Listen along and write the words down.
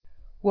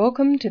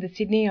Welcome to the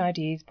Sydney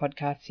Ideas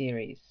podcast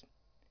series.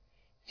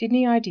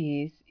 Sydney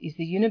Ideas is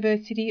the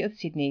University of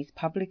Sydney's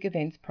public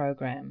events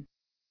program,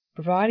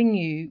 providing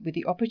you with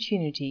the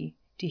opportunity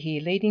to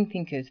hear leading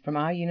thinkers from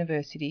our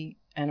university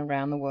and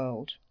around the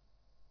world.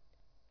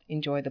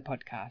 Enjoy the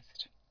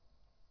podcast.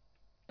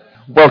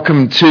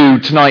 Welcome to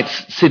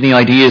tonight's Sydney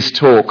Ideas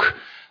talk,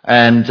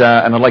 and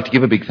I'd like to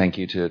give a big thank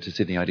you to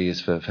Sydney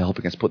Ideas for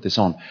helping us put this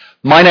on.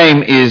 My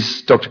name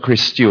is Dr.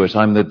 Chris Stewart.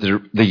 I'm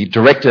the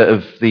director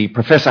of the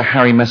Professor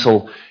Harry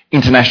Messel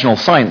International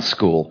Science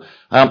School.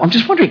 I'm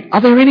just wondering, are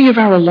there any of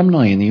our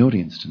alumni in the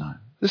audience tonight?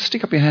 Just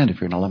stick up your hand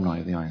if you're an alumni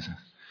of the ISS.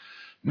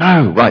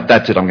 No, right,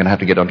 that's it. I'm going to have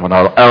to get onto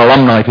our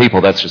alumni people.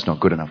 That's just not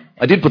good enough.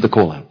 I did put the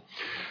call out.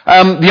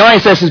 The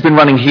ISS has been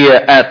running here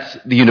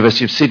at the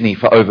University of Sydney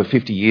for over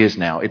 50 years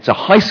now. It's a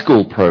high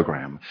school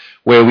program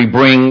where we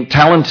bring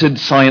talented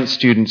science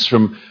students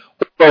from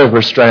all over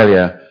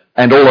Australia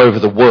and all over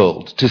the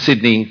world to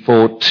Sydney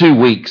for 2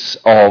 weeks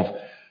of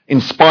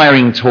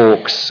inspiring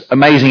talks,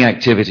 amazing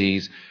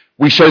activities.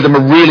 We show them a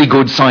really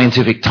good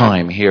scientific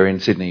time here in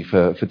Sydney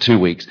for 2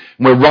 weeks.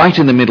 And we're right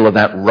in the middle of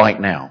that right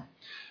now.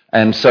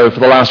 And so for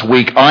the last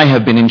week, I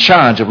have been in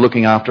charge of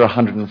looking after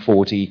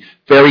 140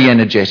 very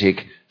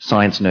energetic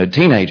science nerd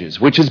teenagers,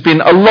 which has been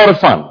a lot of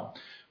fun.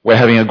 We're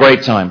having a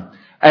great time.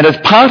 And as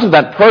part of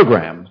that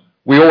program,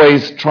 we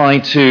always try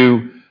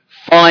to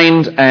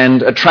find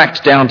and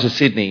attract down to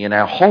Sydney in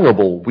our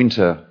horrible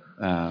winter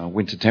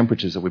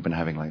temperatures that we've been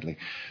having lately,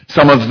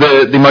 some of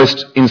the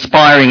most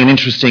inspiring and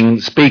interesting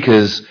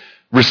speakers,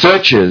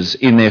 researchers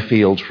in their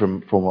field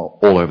from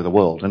all over the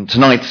world. And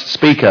tonight's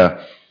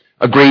speaker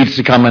agreed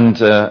to come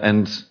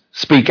and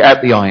speak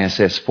at the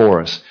ISS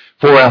for us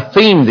for our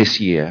theme this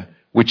year,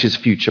 which is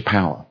future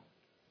power.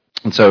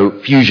 And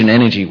so fusion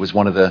energy was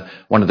one of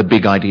the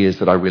big ideas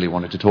that I really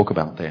wanted to talk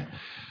about there.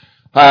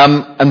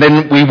 And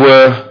then we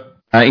were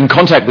in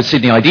contact with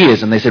Sydney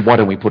Ideas, and they said, why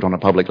don't we put on a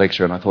public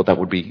lecture? And I thought that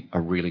would be a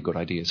really good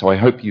idea. So I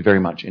hope you very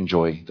much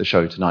enjoy the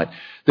show tonight.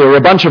 There are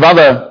a bunch of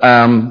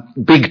other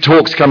big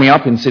talks coming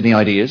up in Sydney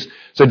Ideas,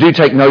 so do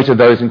take note of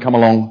those and come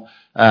along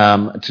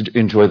to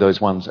enjoy those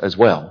ones as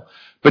well.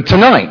 But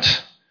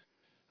tonight,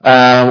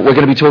 we're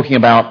going to be talking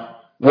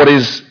about what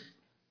is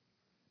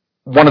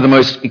one of the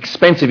most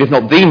expensive, if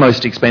not the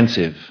most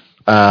expensive,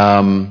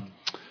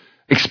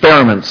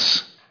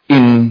 experiments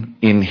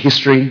in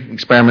history,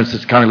 experiments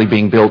that's currently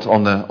being built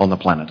on the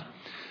planet.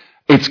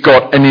 It's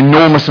got an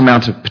enormous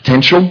amount of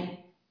potential.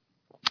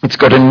 It's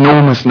got an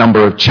enormous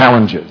number of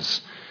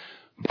challenges.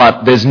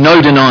 But there's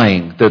no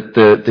denying that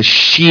the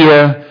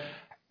sheer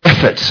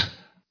effort,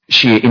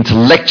 sheer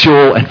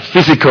intellectual and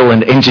physical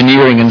and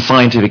engineering and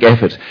scientific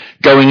effort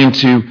going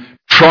into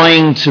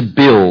trying to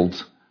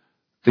build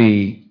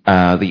the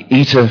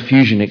ITER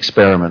fusion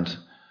experiment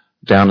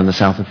down in the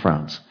south of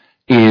France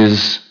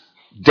is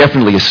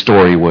definitely a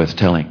story worth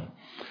telling.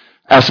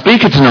 Our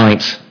speaker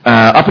tonight,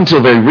 up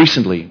until very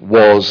recently,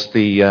 was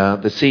the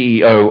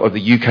CEO of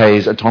the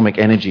UK's Atomic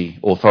Energy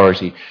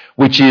Authority,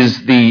 which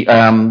is the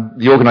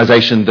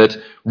organisation that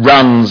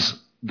runs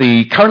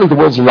currently the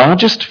world's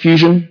largest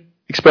fusion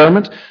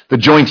experiment, the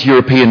Joint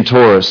European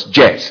Torus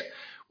jet,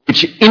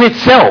 which in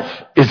itself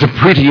is a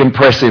pretty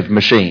impressive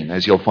machine,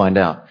 as you'll find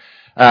out.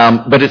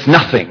 But it's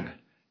nothing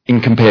in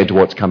compared to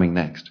what's coming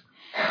next.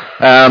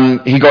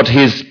 He got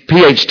his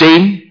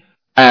PhD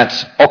at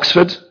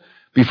Oxford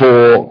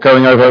before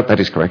going over, that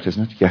is correct,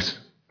 isn't it? Yes.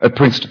 At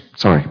Princeton.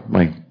 Sorry,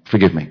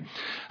 forgive me.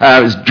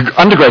 His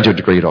undergraduate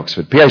degree at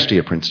Oxford, PhD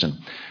at Princeton.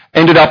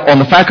 Ended up on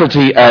the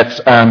faculty at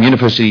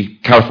University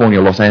of California,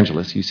 Los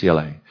Angeles,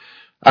 UCLA.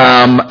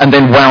 And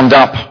then wound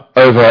up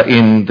over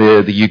in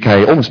the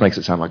UK, almost makes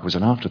it sound like it was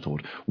an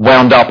afterthought,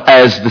 wound up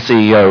as the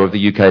CEO of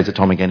the UK's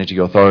Atomic Energy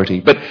Authority.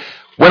 But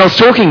when I was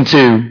talking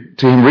to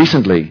him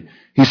recently,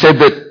 he said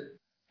that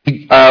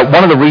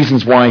one of the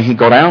reasons why he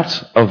got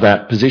out of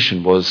that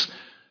position was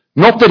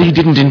not that he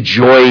didn't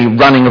enjoy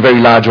running a very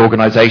large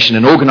organisation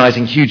and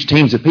organising huge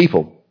teams of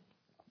people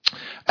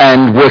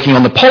and working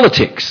on the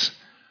politics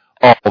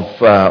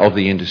of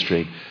the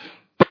industry,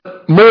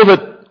 but more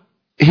that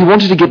he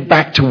wanted to get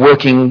back to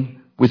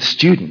working with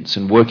students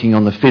and working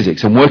on the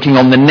physics and working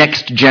on the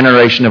next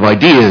generation of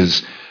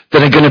ideas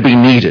that are going to be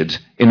needed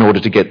in order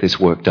to get this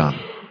work done.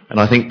 And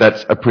I think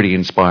that's a pretty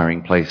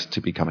inspiring place to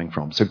be coming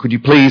from. So could you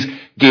please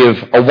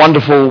give a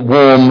wonderful,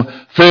 warm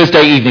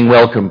Thursday evening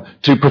welcome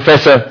to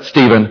Professor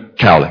Steven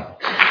Cowley.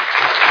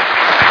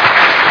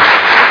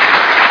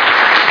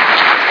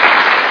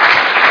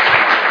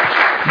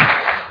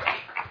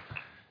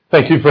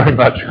 Thank you very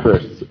much,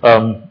 Chris.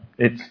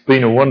 It's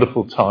been a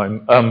wonderful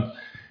time.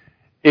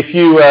 If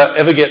you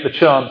ever get the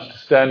chance to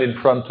stand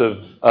in front of,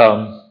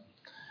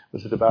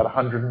 was it about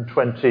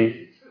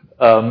 120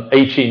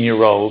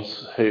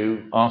 18-year-olds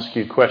who ask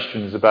you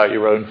questions about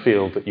your own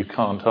field that you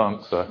can't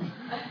answer,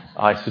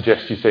 I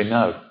suggest you say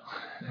no.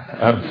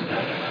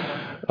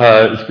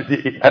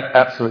 It's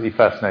absolutely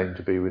fascinating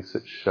to be with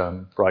such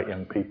bright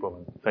young people.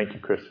 And thank you,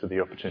 Chris, for the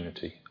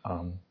opportunity.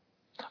 I'm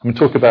going to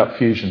talk about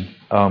fusion,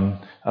 and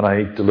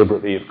I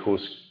deliberately, of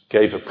course,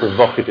 gave a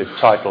provocative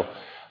title.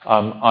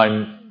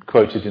 I'm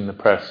quoted in the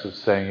press as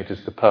saying it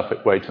is the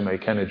perfect way to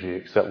make energy,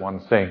 except one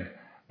thing: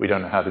 we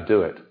don't know how to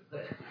do it.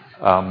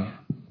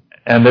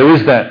 And there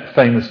is that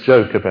famous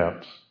joke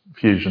about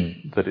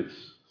fusion that it's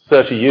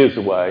 30 years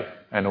away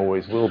and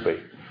always will be.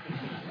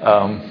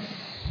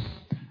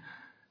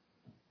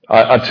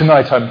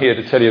 Tonight I'm here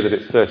to tell you that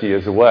it's 30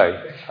 years away.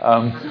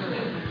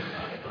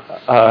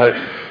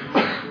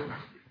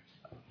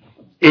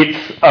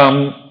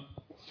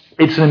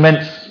 It's an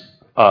immense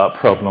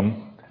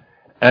problem,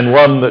 and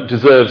one that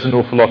deserves an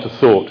awful lot of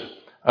thought.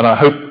 And I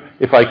hope,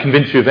 if I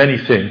convince you of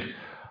anything,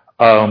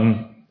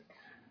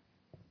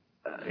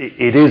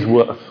 it is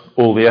worth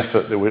all the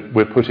effort that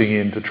we're putting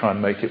in to try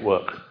and make it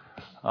work.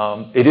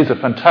 It is a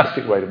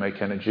fantastic way to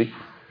make energy.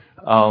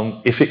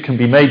 If it can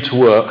be made to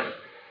work,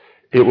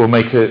 it will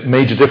make a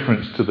major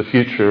difference to the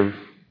future of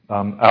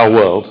our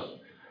world.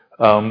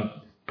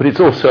 But it's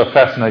also a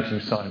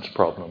fascinating science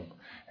problem.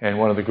 And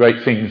one of the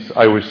great things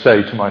I always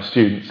say to my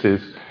students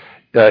is,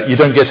 you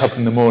don't get up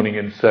in the morning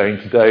and say,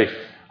 today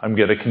I'm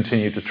going to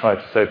continue to try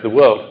to save the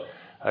world.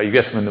 You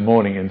get up in the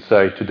morning and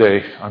say,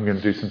 today I'm going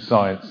to do some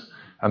science,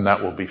 and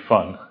that will be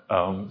fun.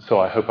 So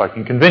I hope I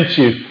can convince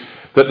you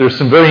that there's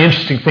some very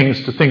interesting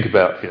things to think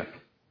about here.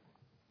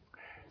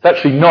 It's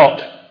actually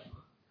not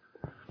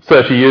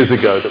 30 years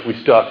ago that we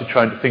started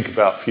trying to think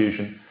about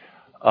fusion.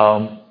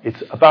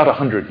 It's about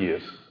 100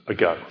 years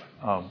ago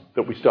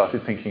that we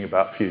started thinking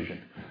about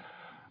fusion.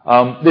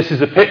 This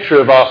is a picture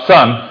of our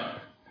sun.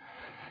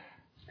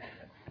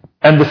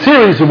 And the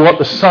theories of what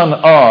the sun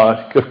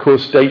are, of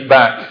course, date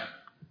back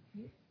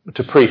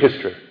to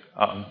prehistory.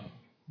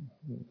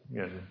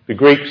 The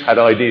Greeks had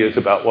ideas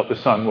about what the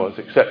sun was,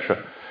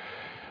 etc.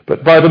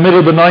 But by the middle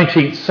of the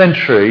 19th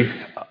century,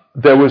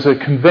 there was a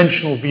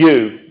conventional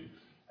view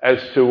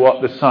as to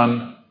what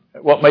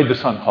made the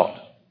sun hot.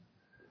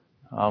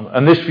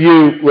 And this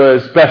view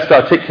was best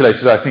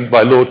articulated, I think,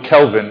 by Lord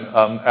Kelvin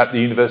at the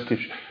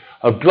University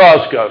of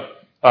Glasgow,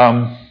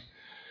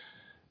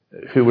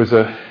 who was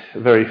a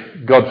very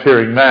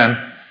God-fearing man.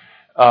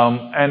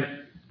 And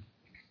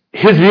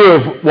his view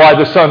of why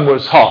the sun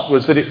was hot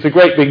was that it's a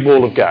great big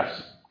ball of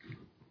gas,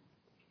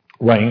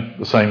 weighing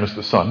the same as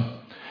the sun.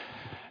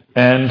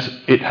 And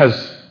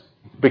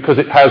because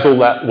it has all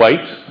that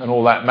weight and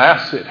all that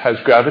mass, it has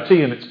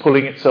gravity and it's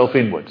pulling itself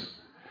inwards.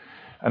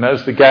 And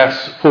as the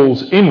gas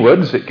falls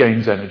inwards, it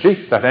gains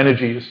energy. That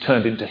energy is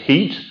turned into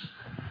heat.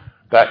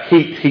 That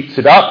heat heats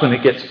it up and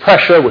it gets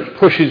pressure, which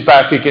pushes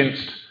back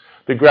against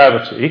the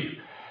gravity.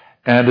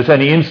 And at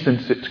any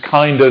instance, it's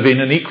kind of in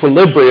an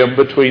equilibrium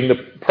between the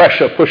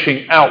pressure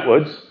pushing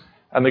outwards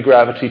and the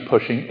gravity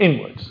pushing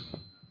inwards.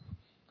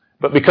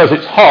 But because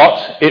it's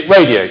hot, it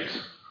radiates.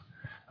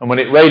 And when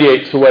it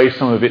radiates away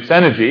some of its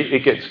energy,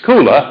 it gets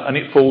cooler and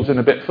it falls in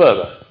a bit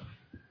further.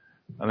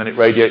 And then it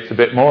radiates a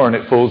bit more and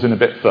it falls in a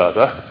bit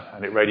further.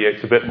 And it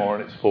radiates a bit more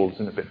and it falls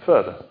in a bit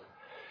further.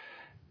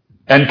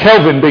 And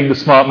Kelvin, being the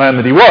smart man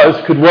that he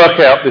was, could work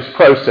out this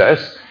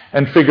process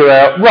and figure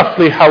out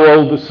roughly how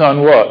old the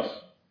sun was.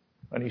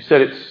 And he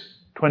said it's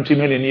 20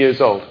 million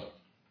years old.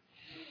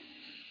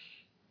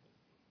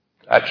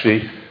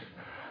 Actually,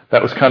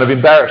 that was kind of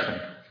embarrassing.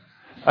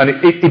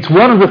 And it's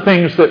one of the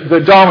things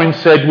that Darwin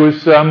said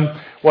was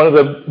one of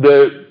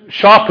the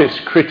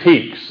sharpest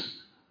critiques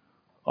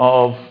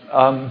of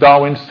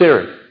Darwin's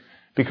theory.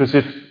 Because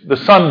if the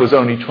sun was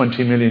only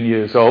 20 million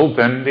years old,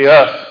 then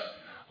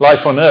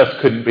life on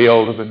Earth couldn't be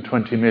older than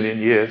 20 million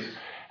years.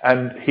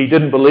 And he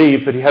didn't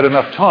believe that he had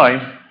enough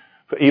time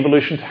for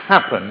evolution to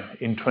happen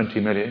in 20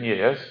 million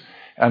years,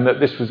 and that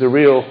this was a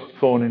real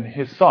thorn in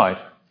his side.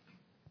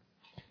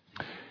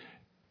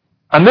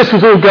 And this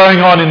was all going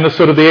on in the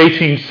sort of the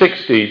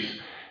 1860s.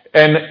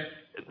 And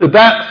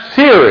that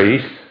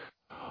theory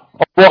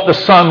of what the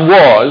sun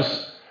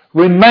was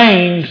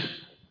remained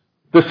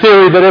the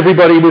theory that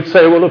everybody would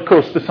say, well, of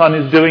course, the sun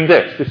is doing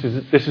this.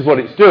 This is what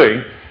it's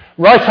doing,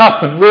 right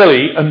up and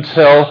really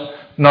until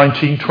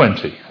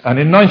 1920. And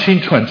in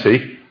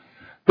 1920,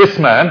 this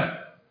man,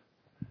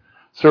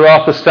 Sir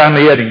Arthur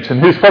Stanley Eddington,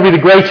 who's probably the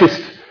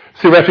greatest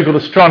theoretical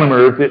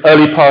astronomer of the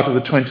early part of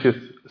the 20th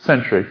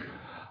century,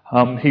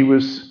 he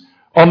was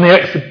on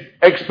the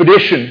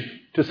expedition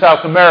to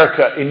South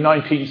America in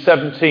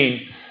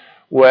 1917,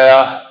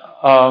 where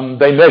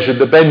they measured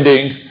the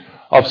bending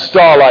of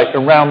starlight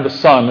around the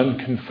sun and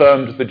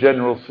confirmed the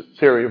general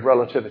theory of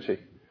relativity.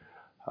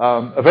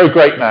 A very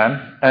great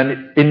man. And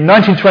in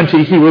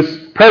 1920, he was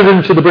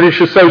president of the British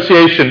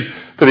Association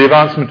for the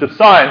Advancement of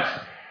Science,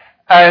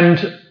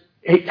 and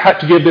he had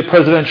to give the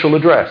presidential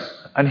address.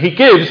 And he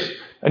gives,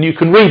 and you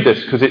can read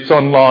this because it's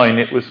online,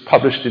 it was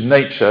published in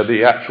Nature,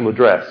 the actual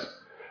address.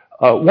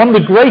 One of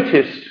the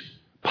greatest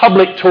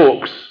public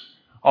talks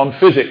on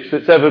physics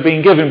that's ever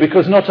been given,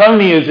 because not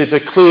only is it a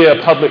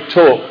clear public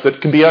talk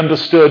that can be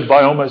understood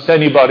by almost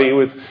anybody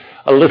with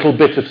a little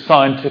bit of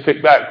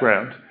scientific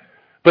background,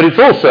 but it's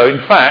also,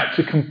 in fact,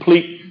 a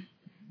complete,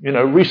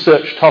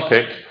 research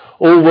topic,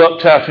 all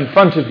worked out in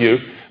front of you,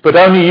 but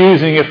only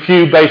using a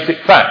few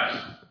basic facts.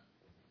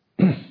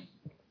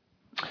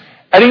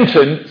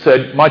 Eddington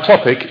said, my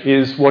topic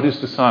is, what is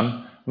the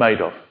sun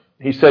made of?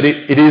 He said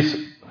it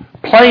is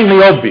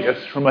plainly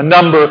obvious from a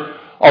number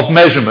of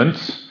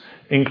measurements,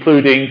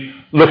 including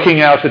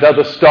looking out at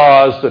other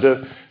stars that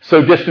are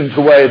so distant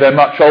away they're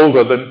much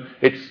older than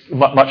it's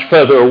much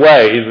further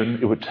away than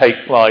it would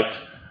take light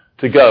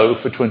to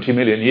go for 20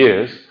 million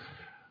years,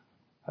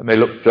 and they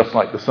look just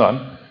like the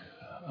sun.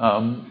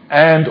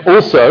 And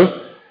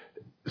also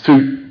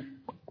through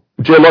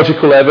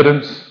geological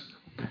evidence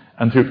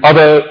and through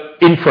other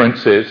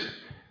inferences,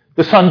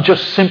 the sun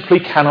just simply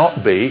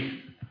cannot be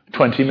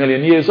 20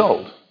 million years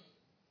old.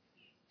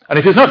 And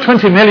if it's not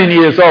 20 million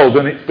years old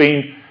and it's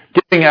been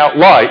giving out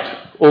light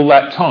all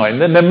that time,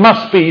 then there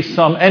must be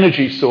some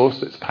energy source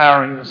that's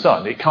powering the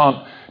sun. It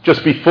can't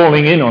just be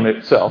falling in on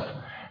itself.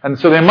 And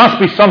so there must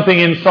be something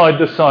inside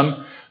the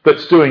sun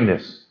that's doing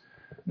this.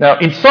 Now,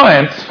 in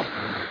science,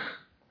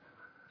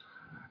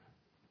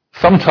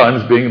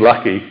 sometimes being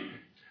lucky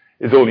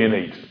is all you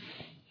need.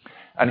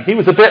 And he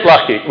was a bit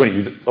lucky. Well, he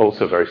was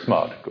also very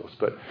smart, of course,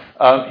 but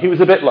he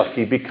was a bit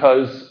lucky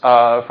because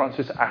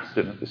Francis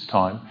Aston at this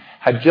time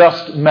had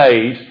just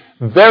made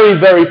very,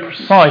 very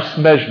precise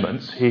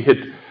measurements. He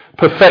had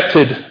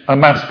perfected a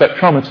mass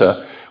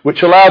spectrometer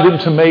which allowed him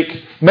to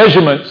make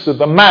measurements of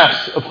the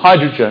mass of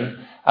hydrogen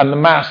and the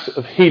mass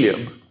of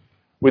helium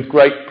with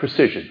great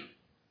precision.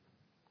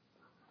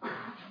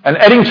 And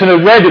Eddington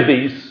had read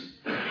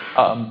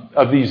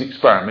of these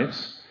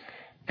experiments,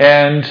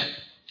 and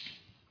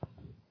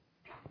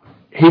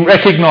he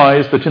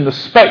recognized that in the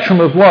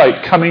spectrum of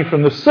light coming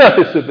from the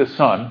surface of the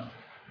sun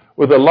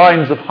were the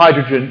lines of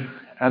hydrogen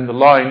and the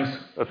lines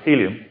of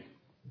helium.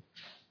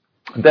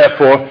 And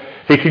therefore,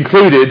 he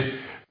concluded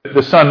that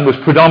the sun was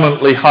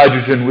predominantly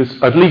hydrogen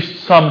with at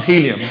least some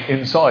helium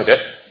inside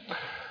it.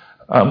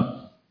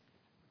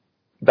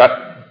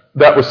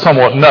 That was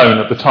somewhat known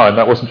at the time.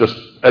 That wasn't just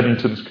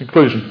Eddington's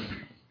conclusion.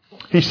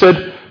 He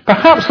said,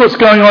 perhaps what's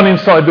going on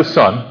inside the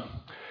sun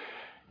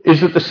is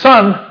that the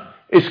sun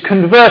is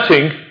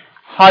converting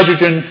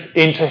hydrogen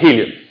into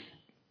helium.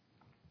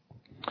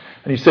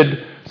 And he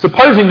said,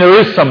 supposing there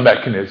is some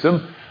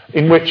mechanism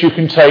in which you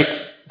can take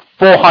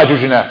 4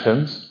 hydrogen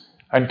atoms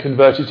and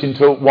convert it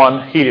into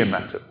 1 helium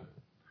atom.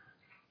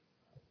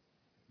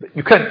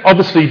 You can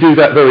obviously do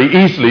that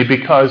very easily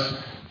because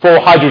 4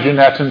 hydrogen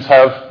atoms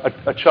have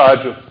a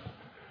charge of,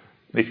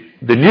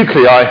 the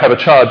nuclei have a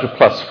charge of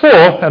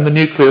 +4, and the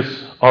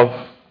nucleus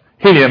of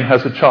helium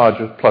has a charge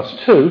of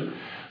 +2.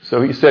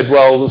 So he said,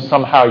 well,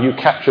 somehow you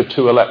capture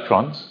 2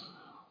 electrons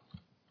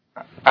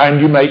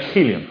and you make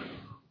helium.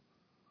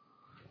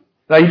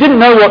 Now, he didn't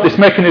know what this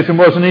mechanism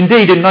was, and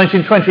indeed in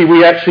 1920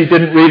 we actually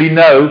didn't really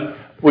know,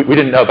 we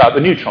didn't know about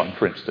the neutron,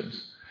 for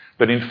instance.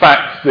 But in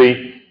fact,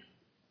 the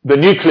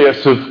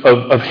nucleus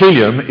of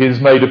helium is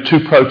made of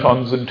 2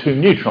 protons and 2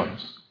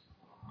 neutrons.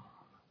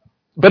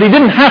 But he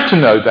didn't have to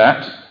know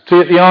that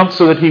to get the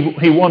answer that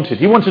he wanted.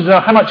 He wanted to know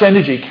how much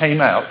energy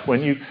came out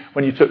when you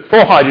took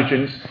 4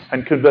 hydrogens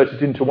and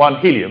converted into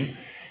 1 helium.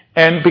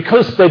 And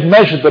because they'd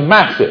measured the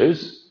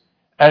masses,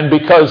 and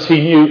because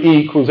he knew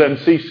E equals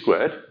mc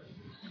squared,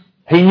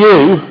 he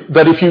knew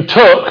that if you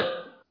took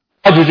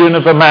hydrogen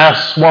of a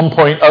mass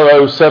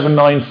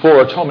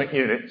 1.00794 atomic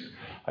units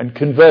and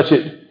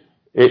converted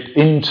it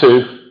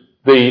into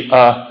the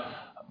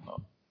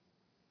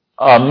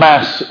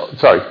mass,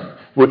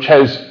 which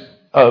has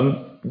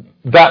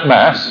that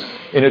mass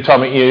in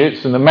atomic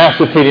units, and the mass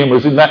of helium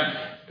was in that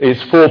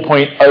is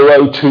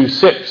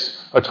 4.0026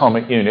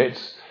 atomic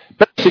units.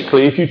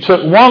 Basically, if you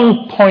took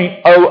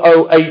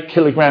 1.008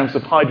 kilograms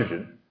of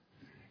hydrogen,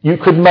 you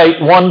could make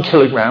 1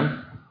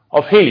 kilogram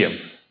of helium.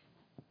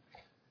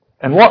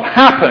 And what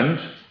happened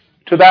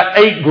to that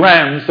 8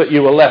 grams that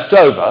you were left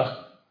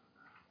over?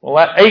 Well,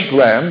 that 8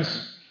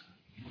 grams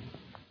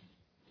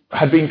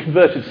had been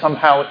converted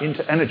somehow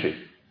into energy.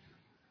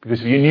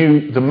 Because if you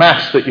knew the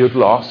mass that you'd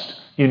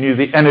lost, you knew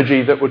the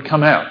energy that would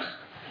come out.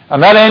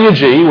 And that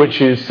energy,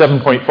 which is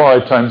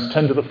 7.5 times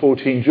 10 to the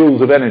 14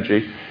 joules of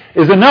energy,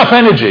 is enough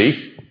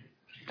energy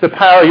to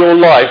power your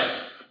life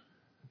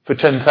for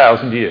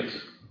 10,000 years.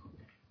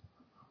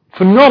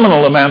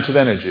 Phenomenal amount of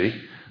energy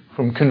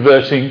from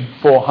converting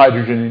 4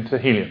 hydrogen into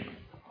helium.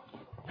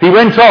 He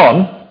went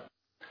on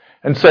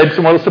and said,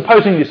 well,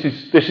 supposing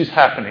this is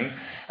happening,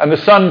 and the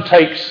sun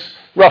takes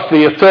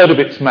roughly a third of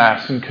its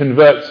mass and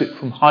converts it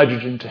from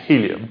hydrogen to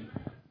helium,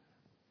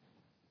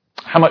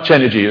 how much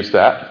energy is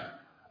that?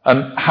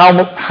 And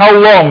how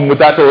long would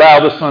that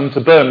allow the sun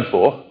to burn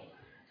for?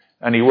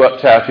 And he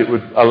worked out it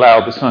would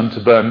allow the sun to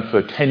burn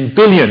for 10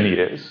 billion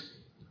years.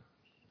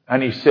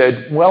 And he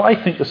said, well,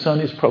 I think the sun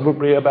is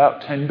probably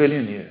about 10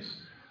 billion years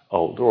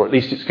old, or at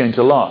least it's going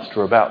to last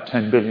for about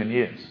 10 billion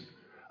years.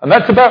 And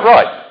that's about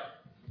right.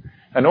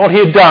 And all he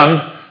had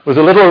done was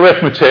a little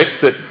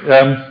arithmetic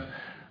that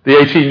the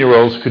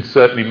 18-year-olds could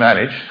certainly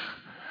manage.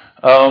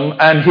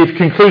 And he'd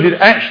concluded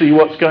actually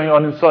what's going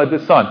on inside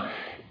the sun.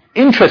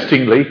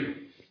 Interestingly,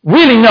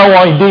 really no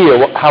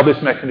idea how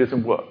this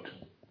mechanism worked.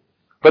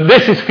 But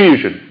this is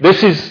fusion.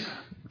 This is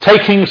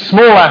taking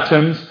small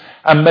atoms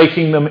and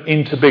making them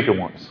into bigger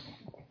ones.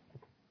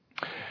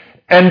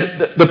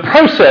 And the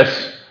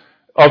process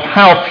of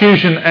how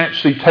fusion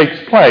actually takes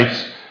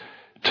place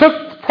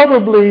took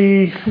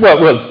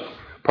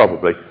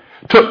probably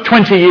took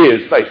 20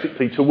 years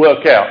basically to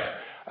work out,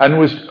 and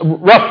was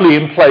roughly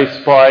in place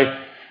by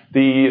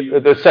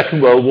the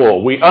Second World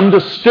War. We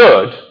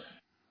understood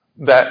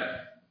that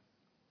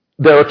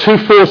there are two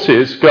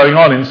forces going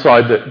on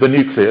inside the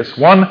nucleus.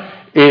 One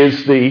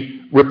is the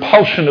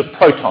repulsion of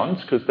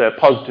protons, because they're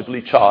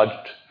positively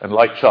charged and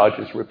like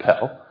charges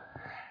repel,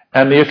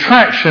 and the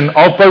attraction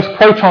of both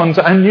protons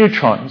and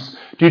neutrons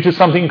due to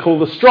something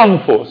called the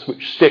strong force,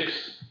 which sticks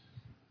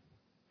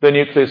the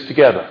nucleus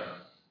together.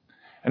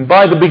 And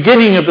by the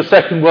beginning of the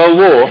Second World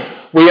War,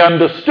 we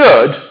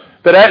understood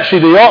that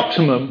actually the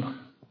optimum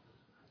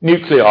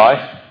nuclei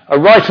are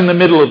right in the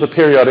middle of the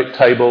periodic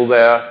table.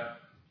 They're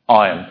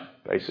iron,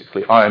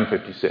 basically, iron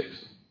 56.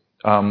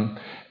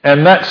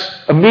 And that's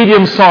a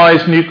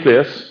medium-sized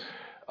nucleus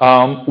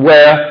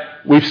where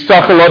we've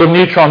stuck a lot of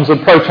neutrons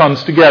and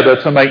protons together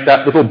to make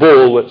that little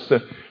ball that's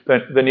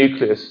the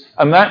nucleus.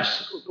 And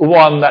that's the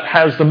one that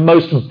has the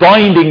most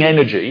binding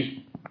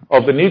energy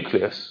of the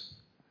nucleus.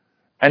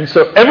 And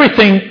so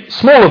everything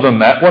smaller than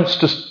that wants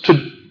to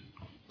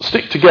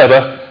stick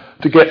together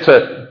to get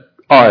to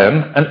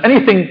iron, and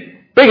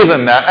anything bigger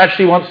than that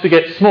actually wants to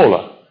get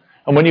smaller.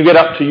 And when you get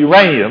up to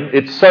uranium,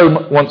 it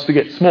wants to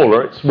get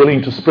smaller, it's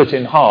willing to split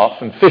in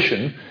half and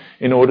fission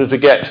in order to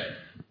get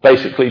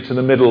basically to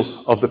the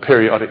middle of the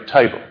periodic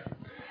table.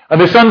 And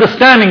this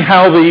understanding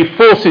how the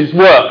forces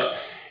work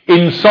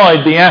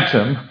inside the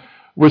atom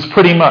was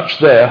pretty much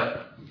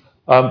there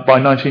by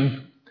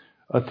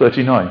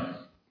 1939.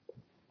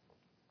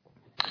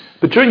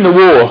 But during the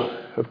war,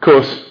 of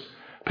course,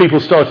 people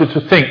started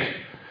to think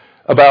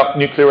about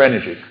nuclear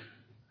energy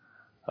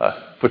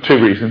for two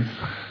reasons.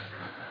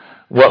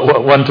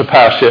 One to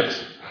power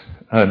ships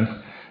and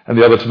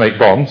the other to make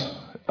bombs.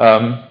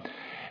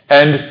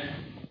 And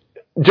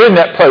during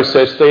that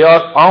process, they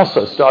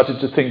also started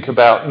to think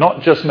about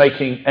not just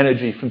making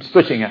energy from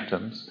splitting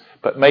atoms,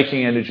 but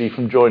making energy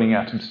from joining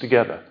atoms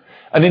together.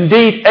 And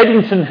indeed,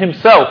 Eddington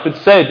himself had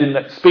said in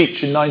that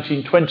speech in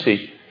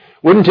 1920,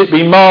 wouldn't it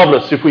be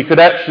marvellous if we could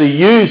actually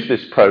use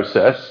this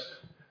process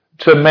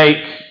to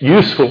make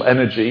useful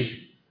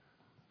energy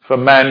for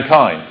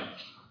mankind?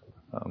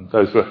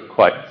 Those were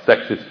quite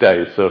sexist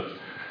days, so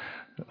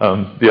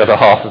the other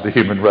half of the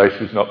human race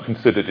was not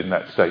considered in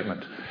that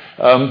statement.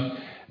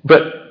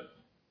 But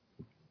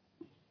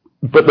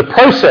the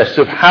process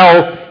of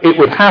how it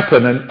would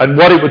happen and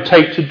what it would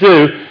take to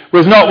do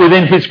was not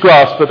within his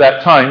grasp at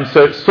that time,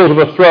 so it's sort of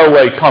a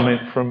throwaway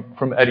comment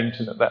from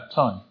Eddington at that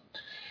time.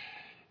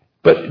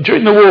 But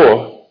during the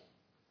war,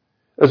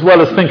 as well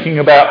as thinking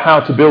about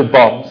how to build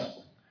bombs,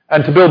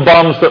 and to build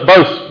bombs that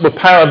both were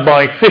powered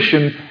by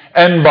fission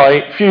and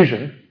by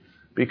fusion,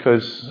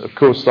 because, of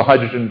course, the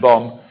hydrogen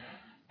bomb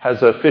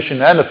has a fission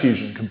and a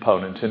fusion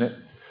component in it,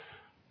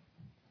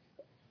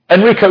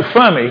 Enrico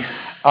Fermi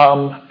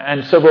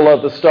and several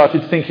others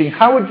started thinking,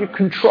 how would you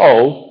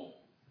control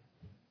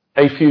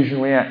a fusion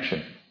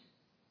reaction?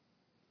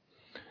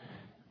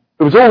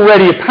 It was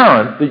already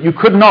apparent that you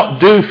could not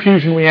do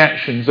fusion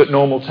reactions at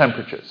normal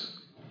temperatures.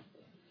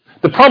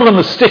 The problem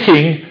of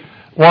sticking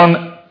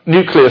one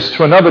nucleus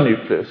to another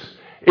nucleus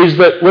is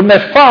that when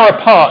they're far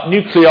apart,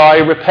 nuclei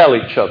repel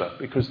each other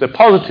because they're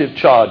positive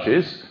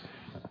charges,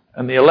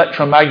 and the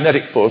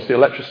electromagnetic force, the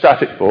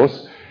electrostatic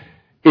force,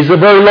 is a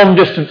very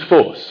long-distance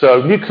force.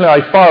 So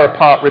nuclei far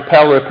apart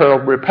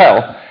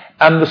repel,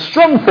 and the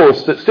strong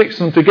force that sticks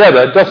them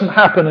together doesn't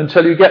happen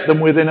until you get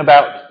them within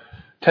about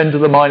 10 to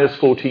the minus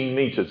 14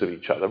 meters of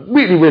each other.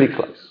 Really, really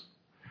close.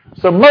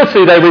 So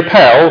mostly they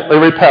repel,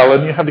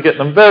 and you have to get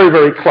them very,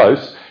 very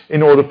close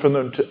in order for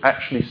them to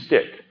actually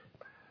stick.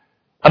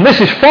 And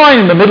this is fine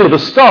in the middle of a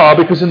star,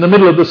 because in the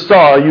middle of the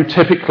star you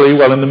typically,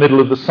 well, in the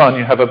middle of the sun,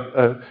 you have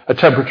a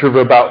temperature of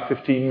about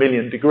 15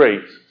 million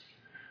degrees.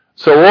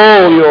 So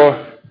all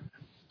your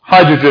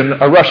hydrogen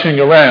are rushing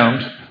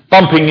around,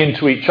 bumping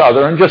into each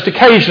other, and just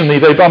occasionally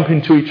they bump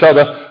into each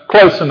other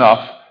close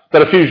enough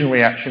that a fusion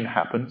reaction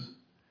happens,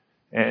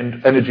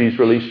 and energy is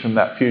released from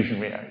that fusion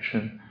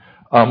reaction.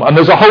 And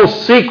there's a whole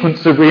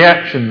sequence of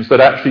reactions that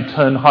actually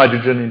turn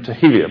hydrogen into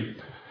helium.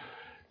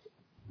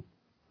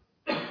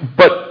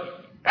 But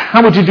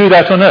how would you do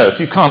that on Earth?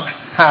 You can't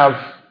have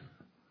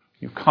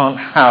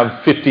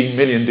 15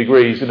 million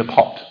degrees in a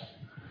pot,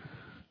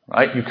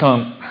 right? You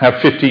can't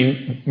have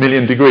 15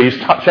 million degrees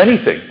touch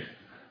anything,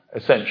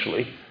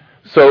 essentially.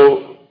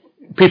 So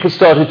people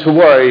started to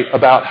worry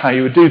about how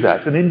you would do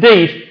that. And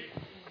indeed,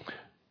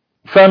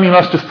 Fermi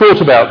must have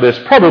thought about this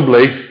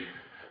probably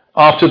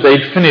after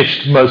they'd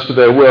finished most of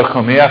their work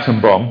on the atom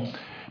bomb,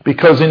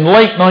 because in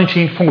late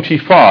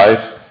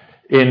 1945,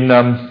 in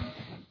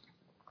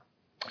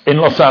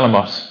Los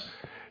Alamos,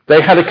 they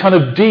had a kind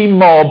of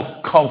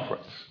demob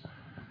conference.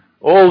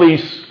 All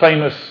these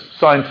famous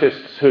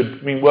scientists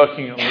who'd been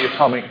working on the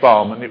atomic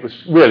bomb, and it was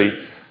really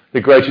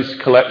the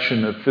greatest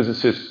collection of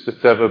physicists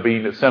that's ever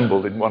been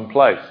assembled in one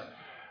place,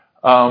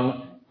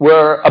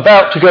 were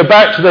about to go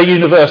back to their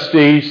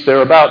universities,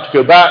 they're about to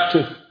go back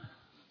to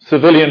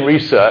civilian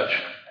research,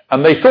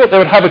 and they thought they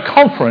would have a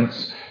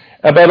conference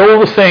about all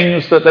the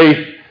things that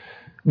they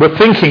were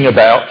thinking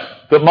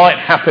about that might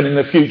happen in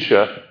the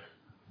future.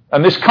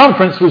 And this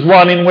conference was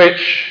one in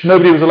which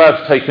nobody was allowed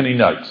to take any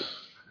notes,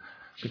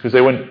 because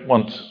they wouldn't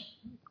want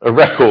a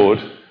record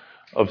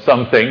of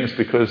some things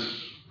because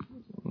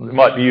it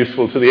might be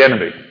useful to the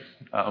enemy.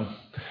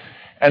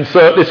 And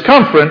so at this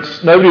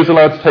conference, nobody was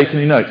allowed to take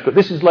any notes. But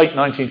this is late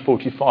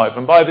 1945,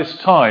 and by this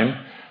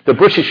time, the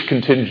British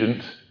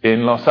contingent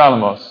in Los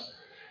Alamos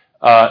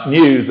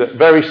knew that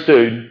very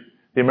soon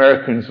the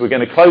Americans were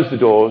going to close the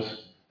doors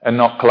and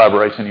not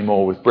collaborate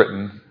anymore with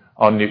Britain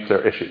on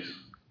nuclear issues.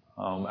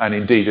 And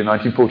indeed, in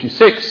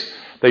 1946,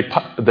 they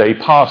passed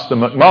the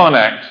McMahon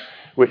Act,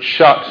 which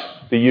shut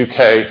the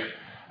UK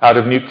out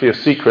of nuclear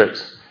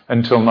secrets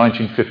until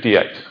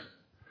 1958.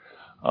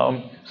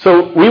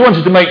 So we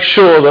wanted to make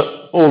sure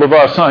that all of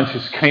our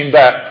scientists came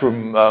back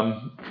from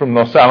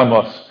Los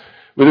Alamos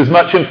with as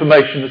much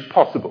information as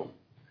possible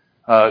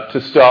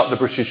to start the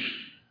British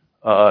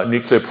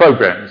nuclear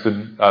programs.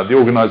 And the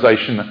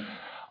organisation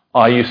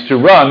I used to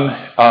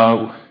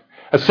run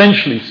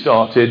essentially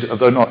started,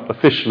 although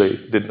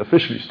didn't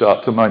officially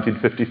start till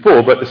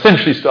 1954, but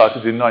essentially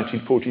started in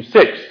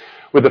 1946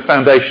 with the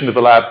foundation of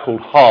a lab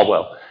called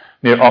Harwell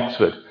near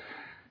Oxford.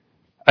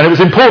 And it was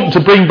important to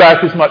bring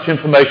back as much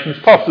information as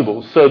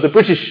possible. So the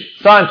British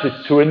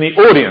scientists who were in the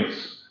audience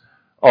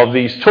of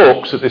these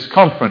talks at this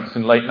conference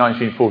in late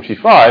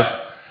 1945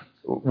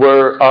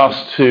 were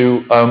asked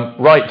to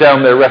write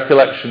down their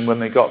recollection when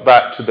they got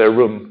back to their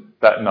room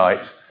that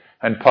night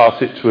and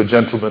pass it to a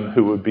gentleman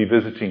who would be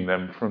visiting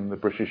them from the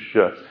British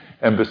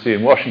embassy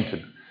in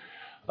Washington.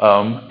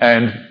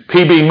 And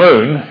P.B.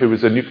 Moon, who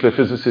was a nuclear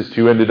physicist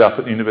who ended up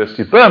at the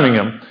University of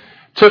Birmingham,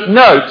 took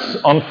notes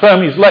on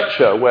Fermi's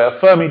lecture, where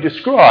Fermi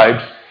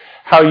described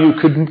how you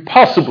could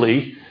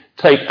possibly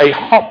take a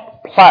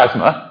hot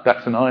plasma,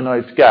 that's an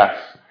ionized gas,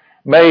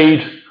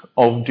 made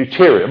of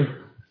deuterium,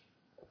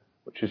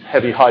 which is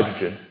heavy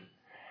hydrogen,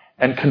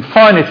 and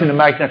confine it in a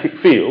magnetic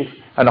field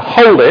and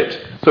hold it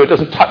so it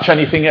doesn't touch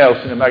anything else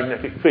in a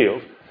magnetic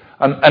field,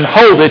 and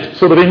hold it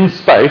sort of in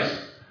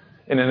space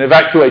in an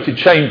evacuated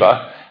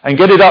chamber and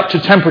get it up to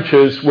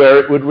temperatures where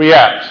it would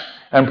react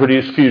and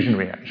produce fusion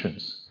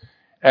reactions.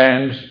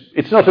 And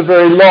it's not a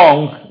very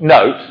long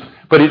note,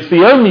 but it's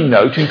the only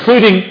note,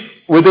 including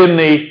within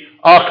the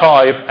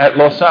archive at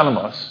Los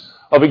Alamos,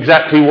 of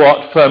exactly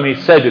what Fermi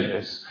said in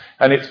this.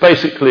 And it's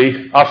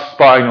basically us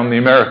spying on the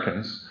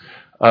Americans,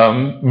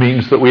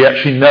 means that we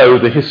actually know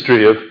the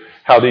history of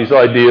how these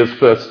ideas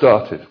first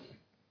started.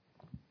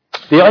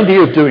 The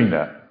idea of doing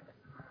that,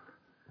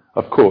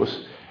 of course,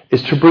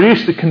 is to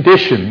produce the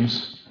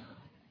conditions,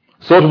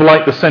 sort of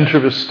like the centre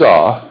of a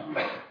star,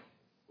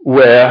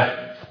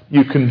 where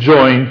you can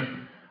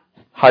join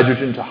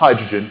hydrogen to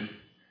hydrogen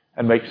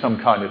and make some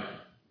kind of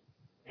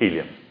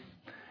helium.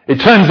 It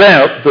turns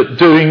out that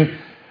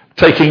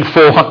taking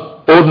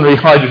 4 ordinary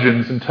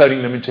hydrogens and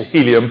turning them into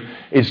helium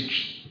is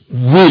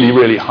really,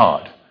 really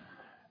hard.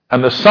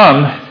 And the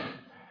sun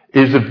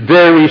is a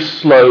very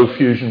slow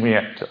fusion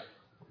reactor.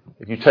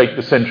 If you take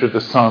the centre of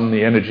the sun,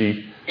 the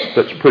energy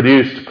that's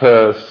produced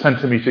per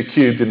centimetre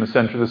cubed in the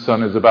centre of the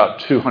sun is about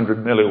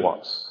 200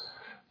 milliwatts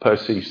per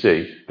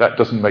cc. That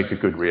doesn't make a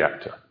good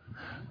reactor.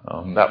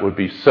 That would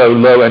be so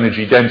low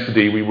energy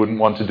density, we wouldn't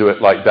want to do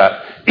it like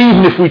that,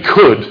 even if we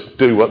could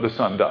do what the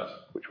sun does,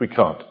 which we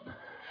can't.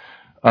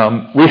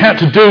 We had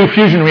to do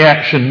fusion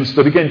reactions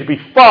that are going to be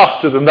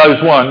faster than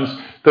those ones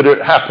that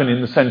happen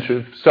in the centre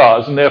of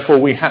stars, and therefore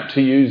we had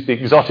to use the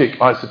exotic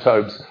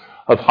isotopes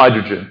of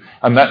hydrogen,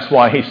 and that's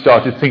why he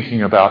started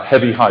thinking about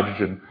heavy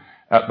hydrogen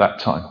at that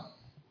time.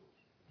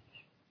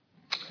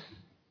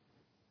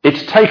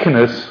 It's taken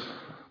us,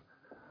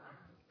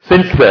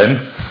 since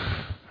then,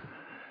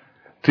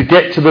 to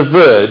get to the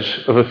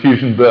verge of a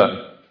fusion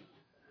burn.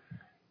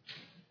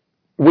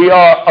 We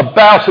are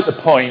about at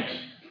the point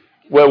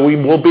where we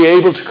will be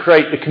able to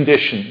create the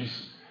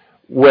conditions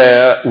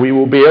where we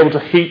will be able to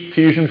heat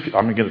fusion,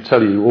 I'm going to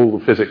tell you all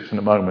the physics in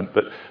a moment,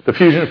 but the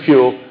fusion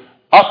fuel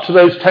up to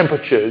those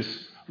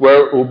temperatures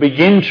where it will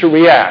begin to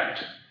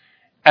react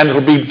and it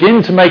will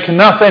begin to make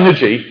enough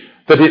energy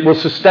that it will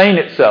sustain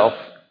itself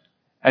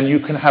and you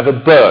can have a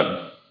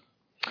burn.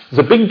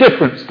 There's a big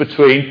difference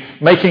between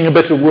making a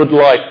bit of wood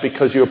light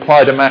because you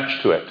applied a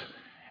match to it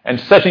and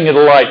setting it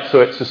alight so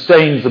it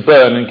sustains the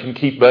burn and can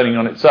keep burning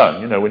on its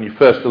own. You know, when you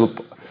first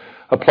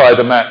apply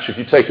the match, if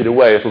you take it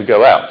away, it'll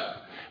go out.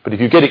 But if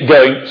you get it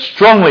going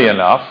strongly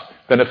enough,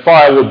 then a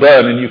fire will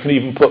burn and you can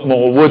even put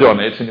more wood on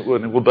it and it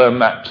will burn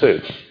that too.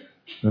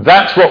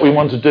 That's what we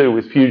want to do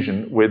with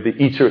fusion with the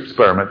ITER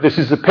experiment. This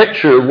is a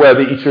picture of where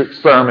the ITER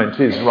experiment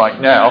is right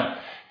now.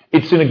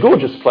 It's in a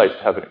gorgeous place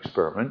to have an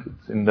experiment.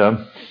 It's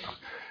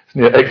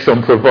near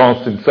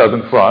Aix-en-Provence in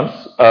southern France.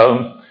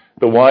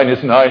 The wine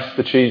is nice,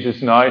 the cheese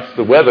is nice,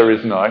 the weather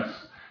is nice,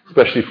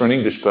 especially for an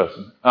English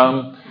person.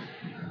 And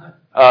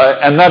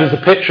that is a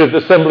picture of the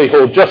assembly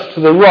hall. Just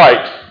to the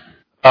right,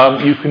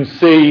 you can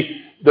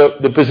see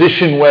the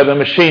position where the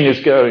machine is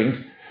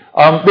going.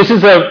 This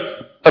is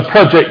a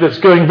project that's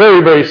going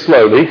very, very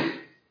slowly.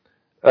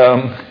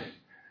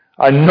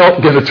 I'm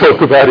not going to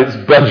talk about its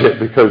budget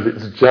because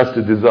it's just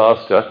a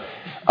disaster.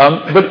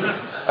 But,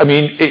 I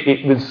mean,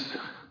 it was...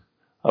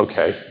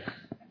 Okay.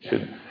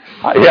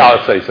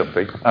 I'll say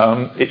something.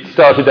 It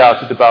started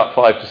out at about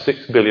 5 to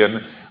 6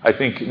 billion. I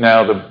think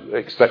now the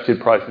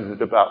expected price is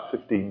at about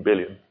 15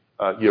 billion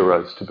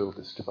euros to build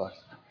this device.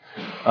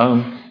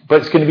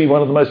 But it's going to be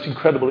one of the most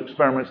incredible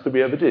experiments that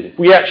we ever did. If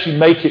we actually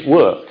make it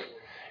work,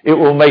 it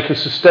will make a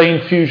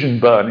sustained fusion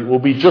burn. It will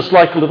be just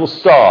like a little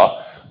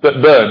star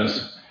that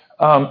burns.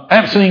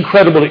 That's an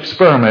incredible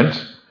experiment.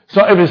 It's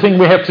not everything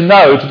we have to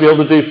know to be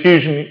able to do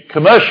fusion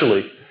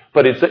commercially,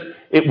 but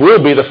it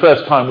will be the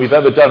first time we've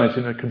ever done it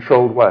in a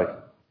controlled way.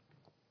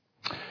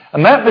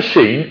 And that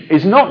machine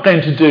is not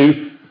going to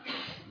do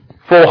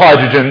 4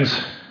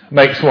 hydrogens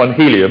makes 1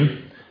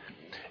 helium.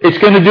 It's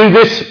going to do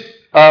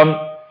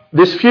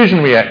this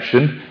fusion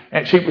reaction.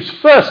 Actually, it was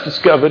first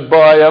discovered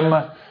by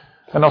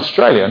an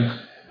Australian,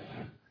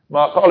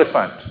 Mark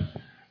Oliphant,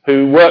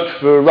 who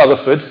worked for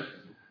Rutherford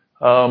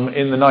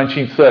in the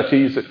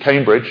 1930s at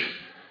Cambridge,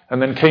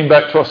 and then came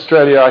back to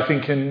Australia, I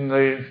think, in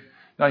the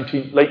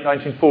late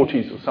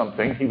 1940s or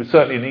something. He was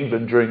certainly in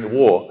England during the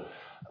war,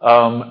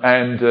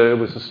 and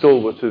was a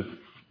stalwart of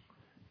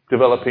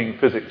developing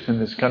physics in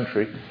this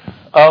country.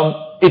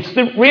 It's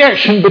the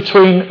reaction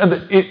between,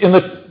 in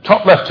the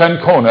top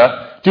left-hand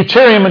corner,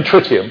 deuterium and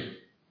tritium.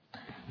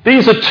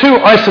 These are 2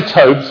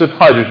 isotopes of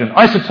hydrogen.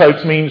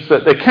 Isotopes means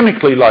that they're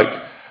chemically like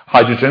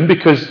hydrogen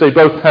because they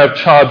both have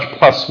charge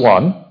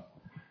 +1.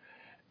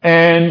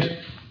 And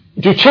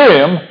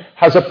deuterium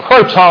has a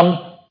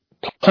proton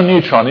plus a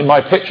neutron. In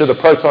my picture, the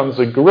protons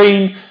are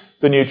green,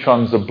 the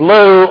neutrons are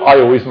blue. I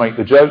always make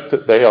the joke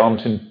that they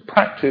aren't in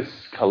practice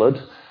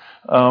coloured.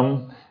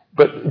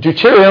 But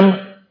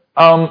deuterium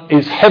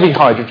is heavy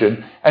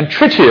hydrogen, and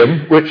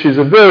tritium, which is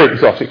a very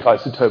exotic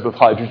isotope of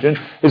hydrogen,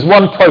 is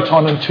 1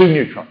 proton and 2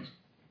 neutrons.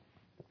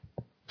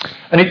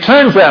 And it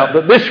turns out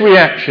that this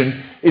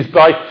reaction is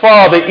by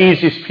far the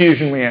easiest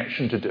fusion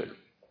reaction to do.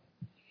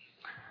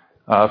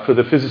 For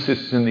the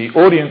physicists in the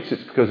audience,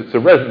 it's because it's a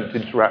resonant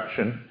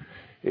interaction.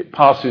 It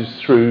passes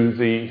through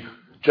the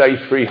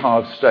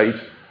J3 state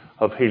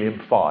of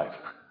helium-5.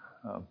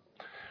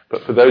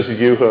 But for those of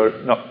you who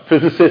are not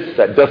physicists,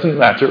 that doesn't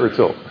matter at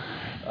all.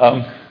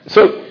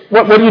 So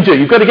what do?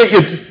 You've got to get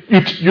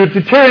your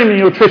deuterium and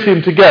your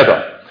tritium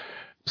together.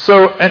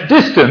 So at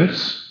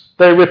distance,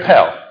 they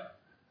repel.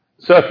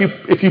 So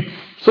if you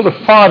sort of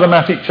fire them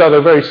at each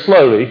other very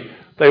slowly,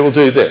 they will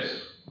do this.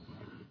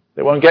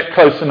 They won't get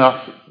close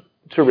enough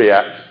to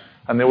react,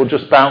 and they will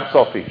just bounce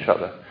off each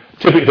other.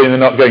 Typically, they're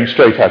not going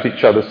straight at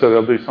each other, so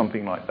they'll do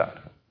something like that.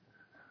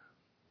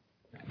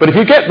 But if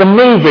you get them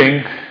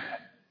moving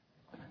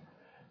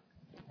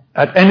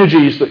at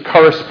energies that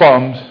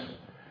correspond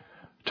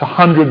to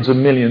hundreds of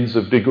millions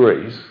of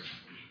degrees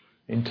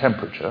in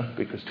temperature,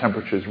 because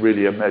temperature is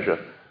really a measure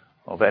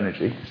of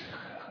energy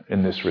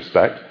in this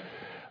respect,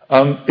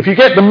 if you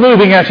get them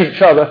moving at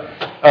each other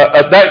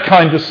at that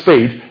kind of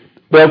speed,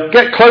 they'll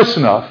get close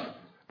enough,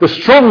 the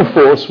strong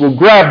force will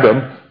grab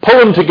them, pull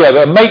them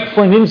together, make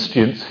for an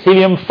instance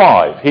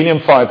helium-5.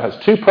 Helium-5 has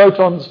 2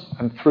 protons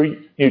and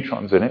 3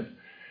 neutrons in it.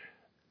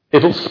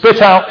 It'll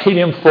spit out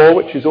helium-4,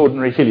 which is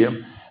ordinary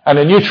helium, and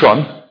a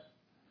neutron,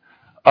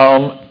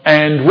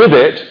 and with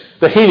it,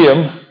 the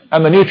helium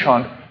and the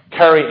neutron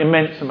carry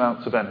immense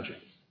amounts of energy.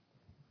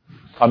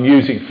 I'm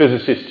using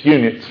physicist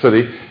units for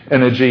the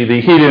energy.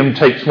 The helium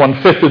takes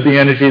 1/5 of the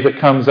energy that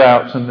comes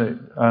out, and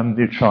the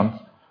neutron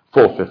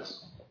 4/5.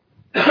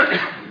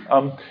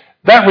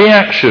 That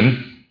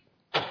reaction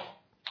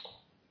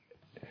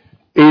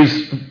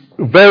is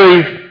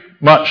very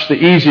much the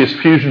easiest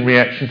fusion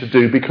reaction to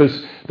do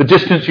because the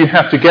distance you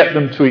have to get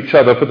them to each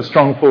other for the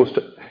strong force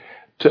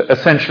to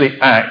essentially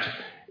act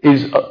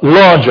is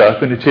larger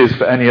than it is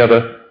for any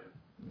other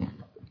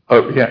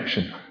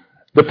reaction.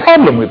 The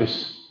problem with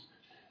this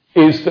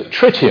is that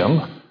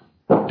tritium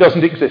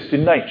doesn't exist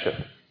in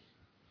nature.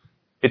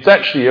 It's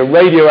actually a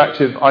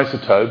radioactive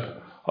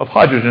isotope of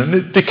hydrogen.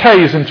 It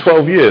decays in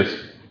 12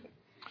 years.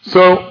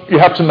 So you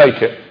have to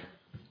make it.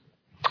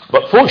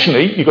 But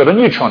fortunately, you got a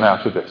neutron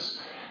out of this.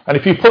 And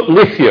if you put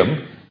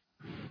lithium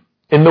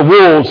in the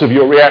walls of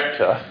your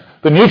reactor,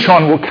 the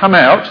neutron will come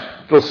out,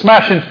 it'll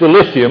smash into the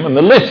lithium, and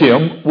the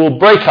lithium will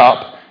break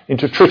up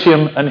into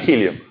tritium and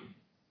helium.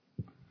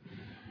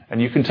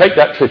 And you can take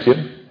that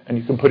tritium and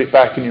you can put it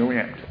back in your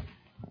reactor.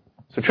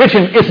 So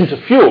tritium isn't a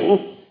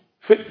fuel,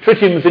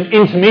 tritium is an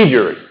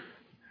intermediary.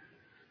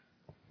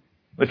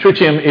 The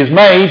tritium is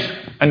made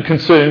and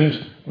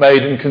consumed,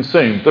 made and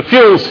consumed. The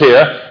fuels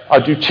here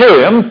are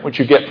deuterium, which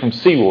you get from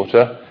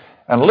seawater,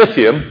 and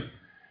lithium,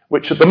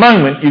 which at the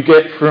moment you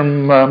get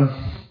from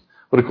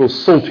what are called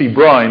salty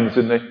brines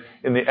in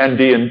the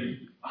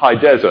Andean high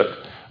desert.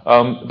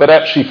 But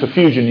actually for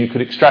fusion you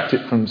could extract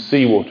it from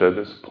seawater.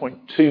 There's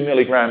 0.2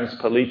 milligrams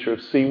per litre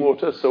of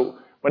seawater. So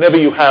whenever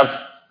you have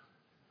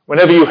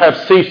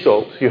sea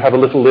salt, you have a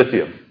little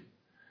lithium,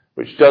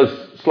 which does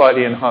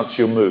slightly enhance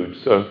your mood.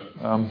 So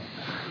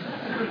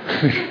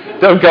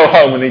don't go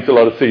home and eat a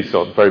lot of sea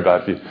salt. Very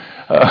bad for you.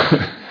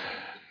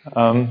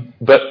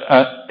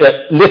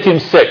 But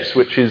lithium-6,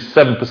 which is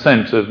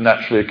 7% of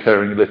naturally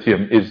occurring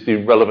lithium, is the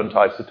relevant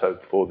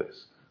isotope for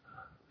this.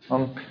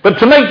 But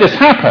to make this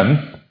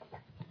happen,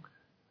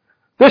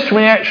 this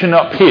reaction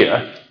up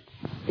here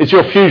is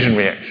your fusion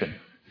reaction.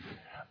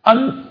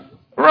 And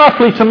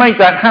roughly to make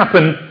that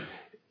happen,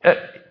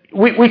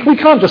 we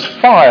can't just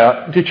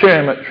fire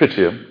deuterium at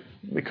tritium,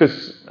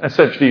 because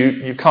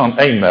essentially you can't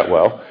aim that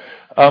well.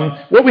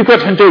 What we've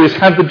got to do is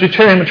have the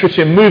deuterium and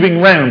tritium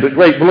moving round at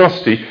great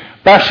velocity,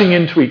 bashing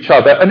into each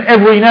other, and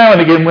every now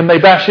and again when they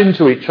bash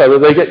into each other,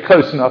 they get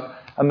close enough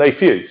and they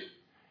fuse.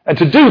 And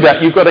to do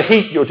that, you've got to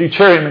heat your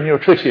deuterium and your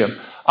tritium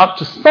up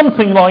to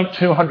something like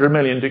 200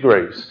 million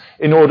degrees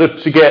in order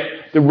to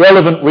get the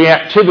relevant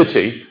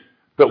reactivity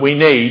that we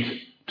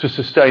need to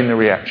sustain the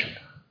reaction.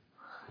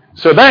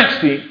 So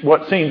that's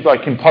what seems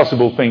like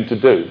impossible thing to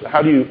do.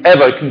 How do you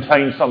ever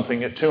contain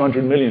something at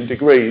 200 million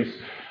degrees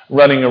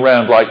running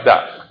around like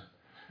that?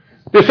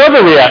 This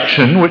other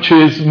reaction, which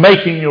is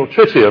making your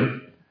tritium,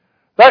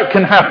 that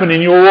can happen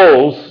in your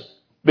walls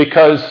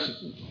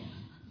because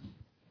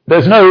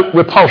there's no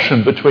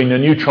repulsion between the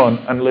neutron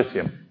and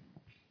lithium.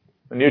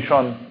 The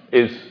neutron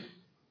is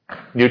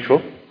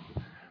neutral.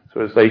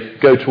 So as they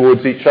go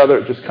towards each other,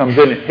 it just comes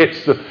in, it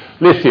hits the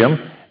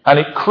lithium, and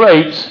it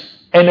creates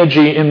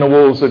energy in the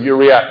walls of your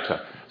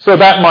reactor. So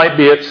that might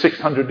be at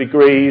 600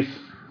 degrees,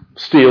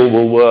 steel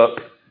will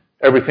work,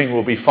 everything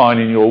will be fine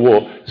in your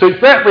wall. So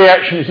that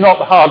reaction is not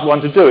the hard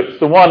one to do. It's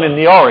the one in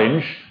the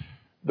orange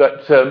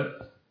that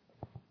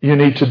you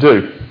need to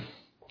do.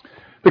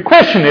 The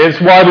question is,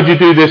 why would you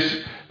do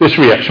this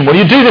reaction? Well,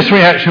 you do this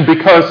reaction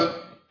because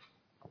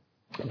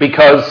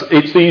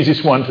it's the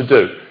easiest one to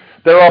do.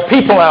 There are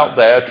people out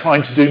there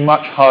trying to do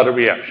much harder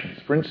reactions.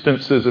 For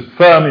instance, there's a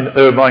firm in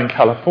Irvine,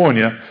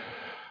 California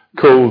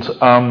called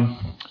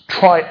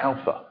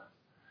Tri-Alpha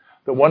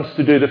that wants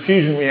to do the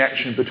fusion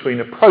reaction between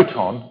a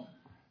proton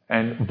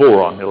and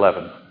boron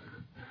 11.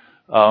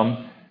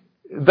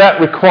 That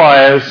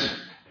requires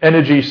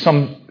energy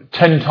some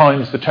 10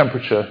 times the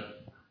temperature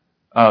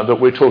that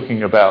we're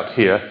talking about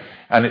here,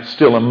 and it's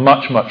still a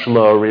much, much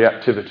lower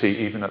reactivity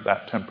even at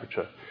that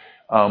temperature.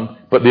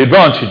 But the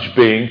advantage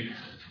being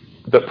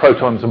that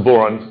protons and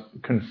borons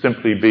can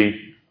simply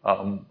be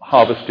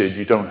harvested.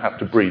 You don't have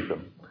to breed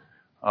them.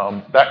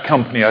 That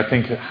company, I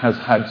think, has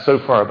had so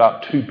far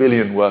about $2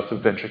 billion worth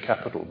of venture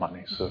capital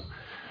money, so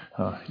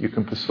you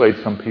can persuade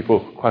some people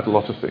quite a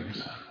lot of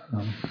things.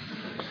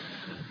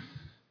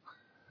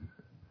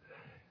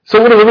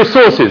 So what are the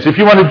resources? If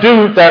you want to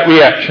do that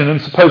reaction,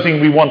 and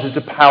supposing we wanted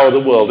to power the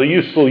world, a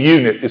useful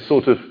unit is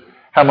sort of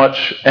how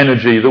much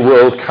energy the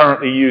world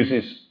currently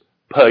uses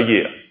per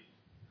year.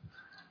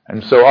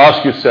 And so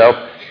ask yourself,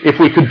 if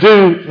we could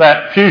do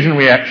that fusion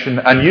reaction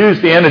and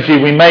use the energy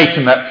we make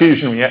in that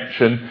fusion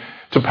reaction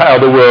to power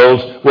the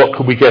world, what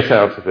could we get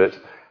out of it?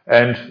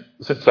 And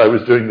since I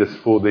was doing this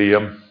for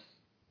the,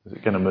 is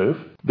it going to move?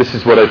 This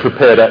is what I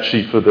prepared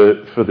actually for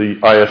the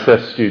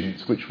ISS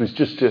students, which was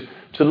just to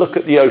look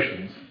at the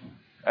oceans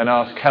and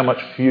ask how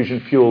much fusion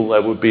fuel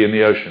there would be in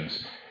the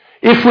oceans.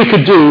 If we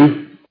could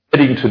do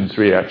Eddington's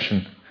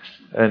reaction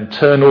and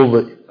turn all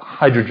the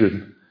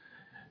hydrogen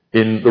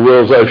in the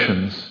world's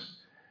oceans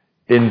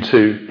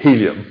into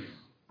helium,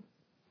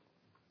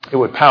 it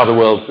would power the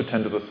world for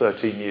 10 to the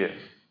 13 years.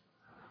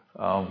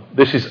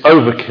 This is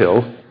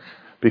overkill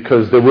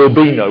because there will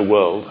be no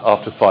world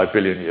after 5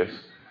 billion years.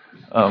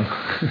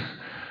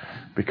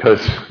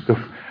 Because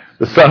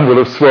the sun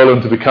will have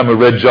swollen to become a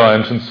red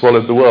giant and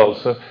swallowed the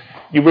world. So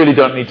you really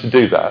don't need to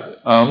do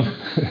that.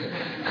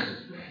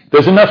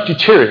 There's enough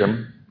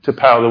deuterium to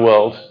power the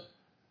world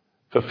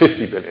for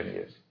 50 billion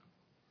years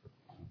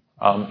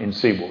in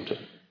seawater.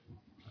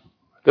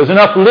 There's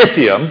enough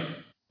lithium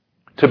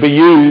to be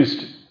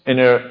used in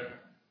a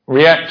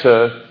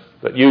reactor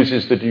that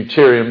uses the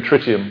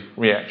deuterium-tritium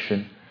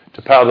reaction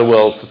to power the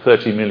world for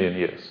 30 million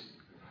years.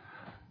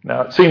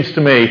 Now, it seems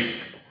to me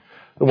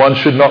that one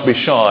should not be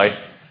shy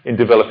in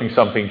developing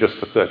something just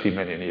for 30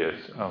 million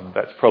years.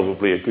 That's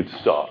probably a good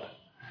start.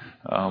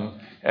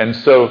 And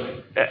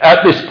so,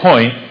 at this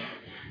point,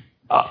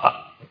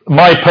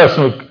 my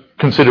personal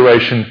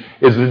consideration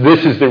is that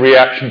this is the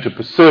reaction to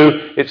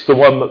pursue. It's the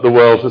one that the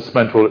world has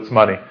spent all its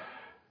money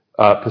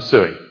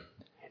pursuing.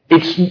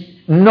 It's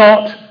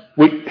not,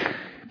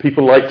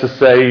 people like to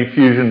say,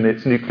 fusion,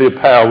 it's nuclear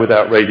power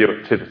without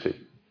radioactivity.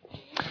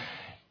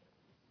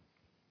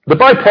 The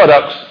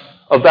byproducts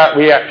of that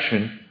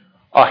reaction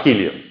are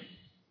helium.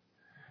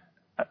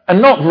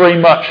 And not very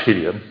much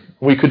helium.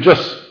 We could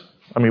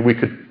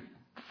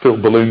fill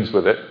balloons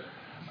with it.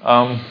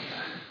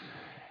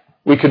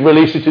 We could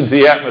release it into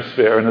the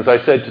atmosphere, and as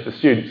I said to the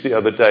students the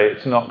other day,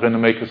 it's not going to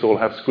make us all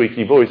have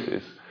squeaky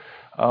voices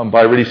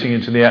by releasing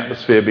into the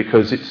atmosphere,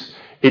 because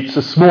it's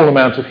a small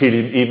amount of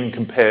helium even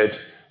compared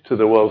to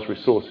the world's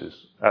resources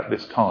at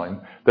this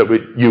time that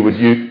you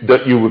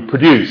would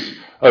produce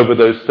over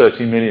those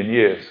 30 million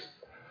years.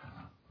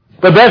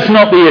 But that's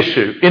not the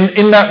issue.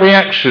 In that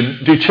reaction,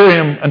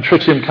 deuterium and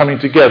tritium coming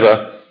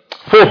together,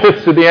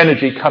 4/5 of the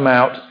energy come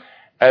out,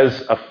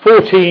 as a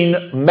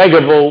 14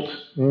 megavolt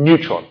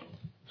neutron.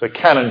 It's a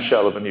cannon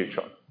shell of a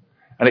neutron.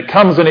 And it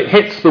comes and it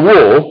hits the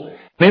wall,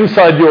 and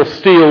inside your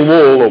steel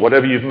wall, or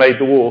whatever you've made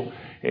the wall,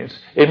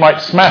 it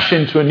might smash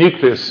into a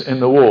nucleus in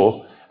the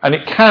wall, and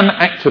it can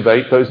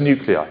activate those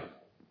nuclei.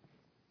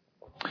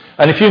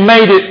 And if you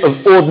made it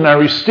of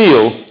ordinary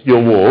steel,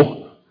 your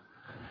wall,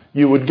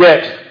 you would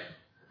get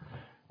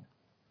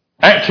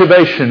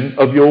activation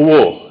of your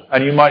wall.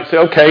 And you might say,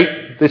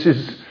 okay, this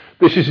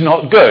is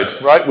not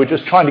good, right? We're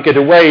just trying to get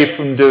away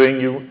from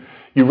doing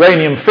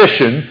uranium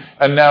fission,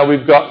 and now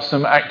we've got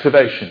some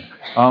activation.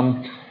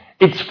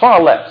 It's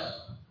far less.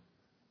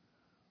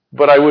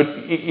 But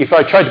if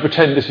I tried to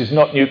pretend this is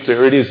not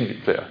nuclear, it is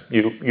nuclear.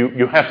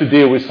 You have to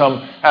deal with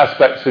some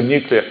aspects of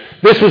nuclear.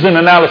 This was an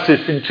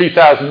analysis in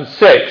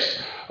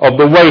 2006 of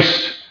the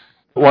waste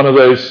one of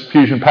those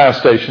fusion power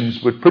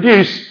stations would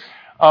produce,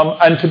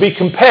 and to be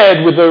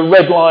compared with the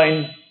red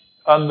line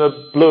and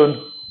the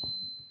blue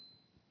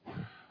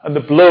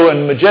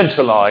and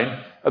magenta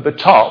line at the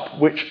top,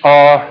 which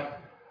are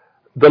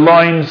the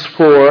lines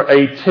for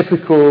a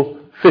typical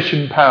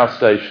fission power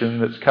station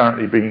that's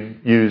currently being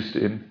used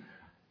in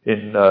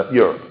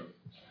Europe.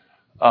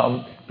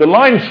 The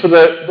lines for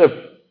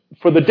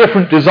the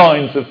different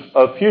designs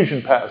of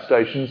fusion power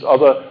stations are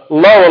the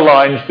lower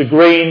lines, the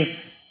green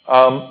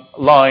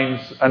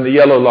lines, and the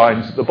yellow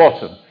lines at the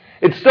bottom.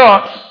 It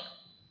starts,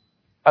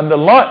 and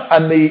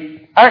the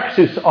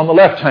axis on the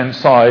left-hand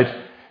side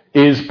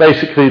is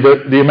basically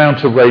the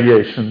amount of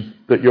radiation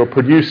that you're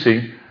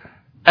producing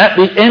at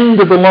the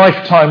end of the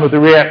lifetime of the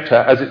reactor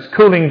as it's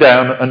cooling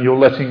down and you're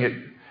letting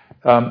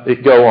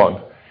it go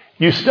on.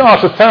 You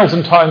start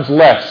 1,000 times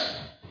less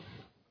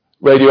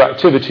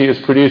radioactivity is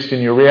produced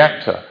in your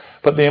reactor.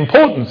 But the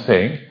important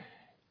thing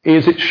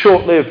is it's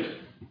short-lived.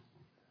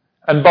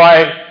 And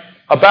by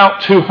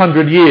about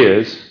 200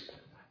 years,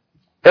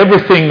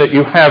 everything that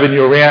you have in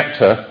your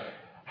reactor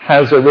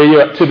has a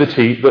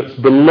radioactivity that's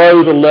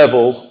below the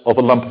level of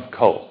a lump of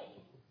coal.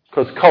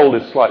 Because coal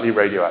is slightly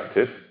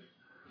radioactive.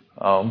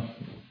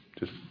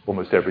 Just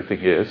almost everything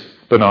is.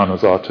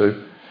 Bananas are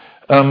too.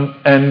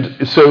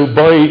 And so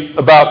by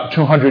about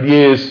 200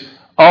 years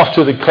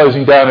after the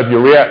closing down of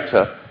your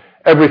reactor,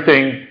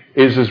 everything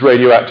is as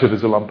radioactive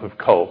as a lump of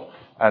coal.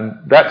 And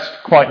that's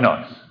quite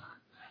nice.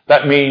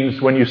 That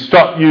means when you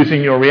stop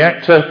using your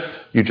reactor,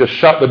 you just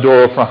shut the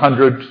door for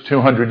 100,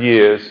 200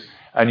 years,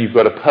 and you've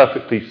got a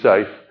perfectly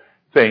safe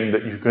thing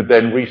that you could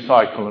then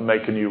recycle and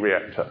make a new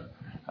reactor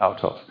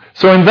out of.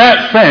 So in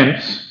that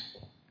sense,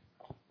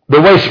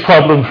 the waste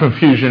problem from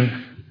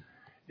fusion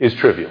is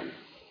trivial.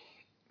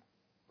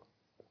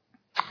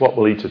 What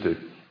will ITER do?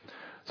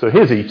 So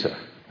here's ITER.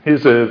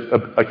 Here's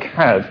a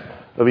CAD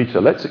of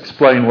ITER. Let's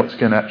explain what's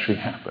going to actually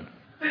happen.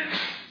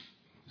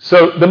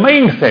 So the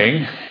main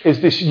thing is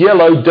this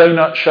yellow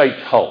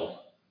donut-shaped hole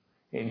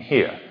in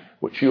here,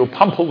 which you'll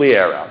pump all the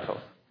air out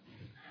of.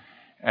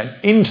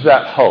 And into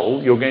that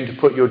hole, you're going to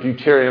put your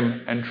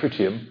deuterium and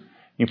tritium.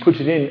 You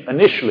put it in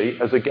initially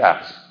as a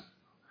gas.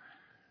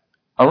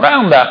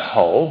 Around that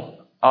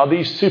hole are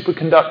these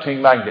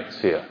superconducting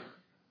magnets here.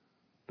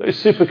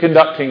 Those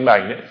superconducting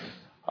magnets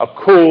are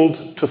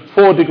cooled to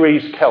 4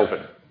 degrees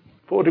Kelvin,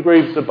 4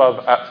 degrees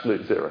above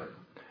absolute zero.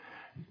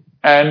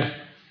 And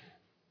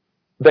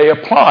they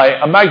apply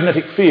a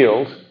magnetic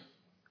field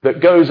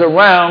that goes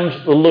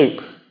around the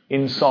loop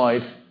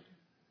inside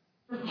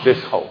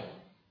this hole.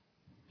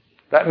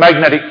 That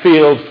magnetic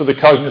field for the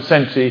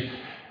cognoscenti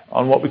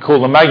on what we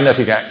call the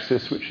magnetic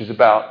axis, which is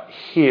about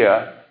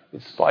here,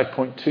 is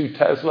 5.2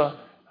 Tesla,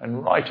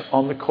 and right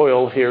on the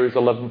coil here is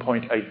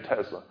 11.8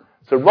 Tesla.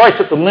 So right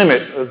at the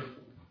limit of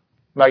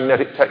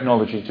magnetic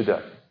technology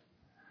today.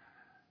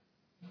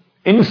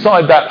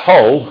 Inside that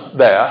hole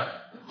there,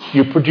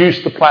 you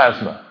produce the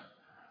plasma.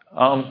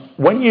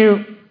 When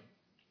you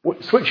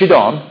switch it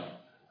on,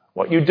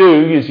 what you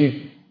do is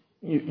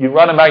you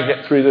run a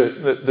magnet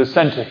through the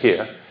center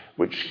here,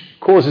 which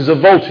causes a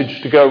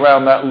voltage to go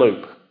around that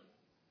loop.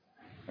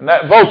 And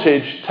that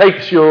voltage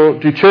takes your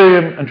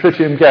deuterium and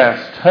tritium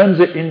gas, turns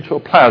it into a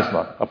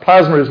plasma. A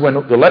plasma is when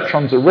the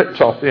electrons are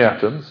ripped off the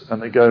atoms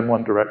and they go in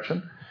one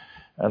direction,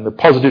 and the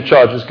positive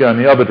charges go in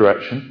the other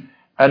direction,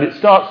 and it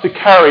starts to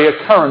carry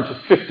a current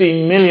of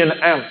 15 million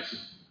amps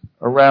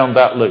around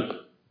that loop.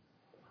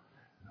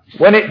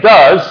 When it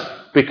does,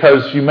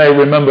 because you may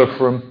remember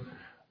from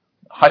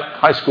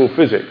high school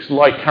physics,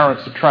 like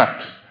currents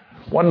attract.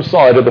 One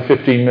side of the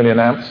 15 million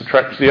amps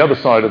attracts the other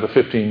side of the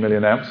 15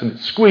 million amps, and it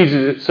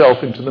squeezes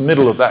itself into the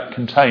middle of that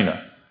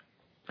container.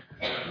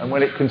 And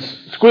when it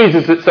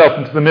squeezes itself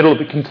into the middle of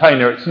the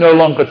container, it's no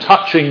longer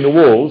touching the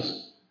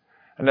walls,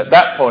 and at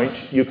that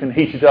point you can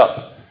heat it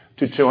up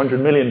to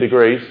 200 million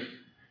degrees,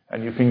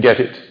 and you can get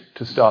it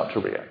to start to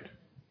react.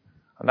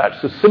 And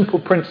that's the simple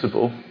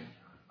principle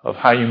of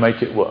how you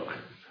make it work.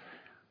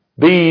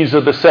 These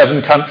are the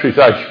 7 countries.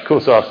 I, of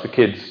course, asked the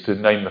kids to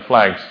name the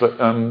flags,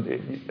 but I'm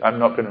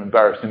not going to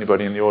embarrass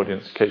anybody in the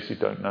audience in case you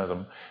don't know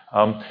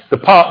them. The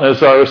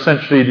partners are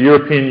essentially the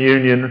European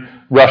Union,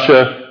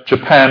 Russia,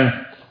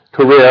 Japan,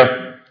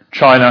 Korea,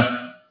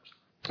 China,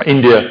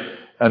 India,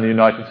 and the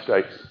United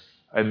States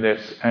in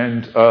this.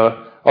 And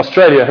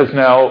Australia has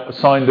now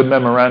signed a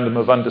memorandum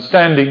of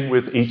understanding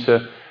with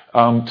ITER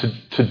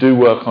to do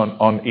work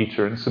on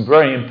ITER, and some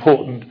very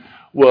important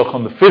work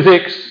on the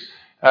physics,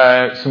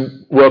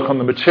 some work on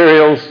the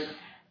materials,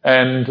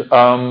 and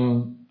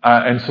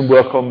some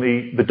work on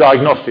the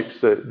diagnostics,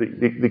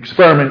 the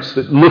experiments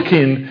that look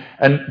in,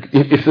 and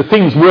if the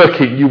thing's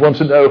working, you want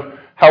to know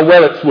how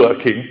well it's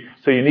working.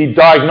 So you need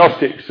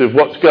diagnostics of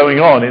what's going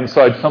on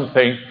inside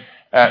something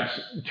at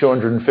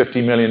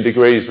 250 million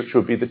degrees, which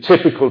would be the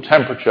typical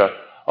temperature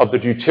of the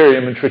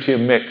deuterium and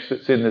tritium mix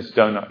that's in this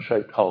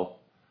donut-shaped hole.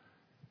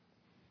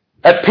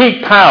 At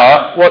peak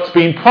power, what's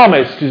been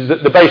promised is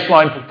that the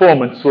baseline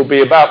performance will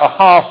be about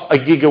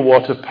 0.5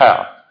 gigawatt of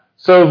power.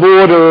 So of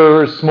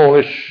order a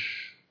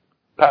smallish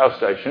power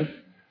station.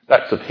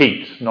 That's of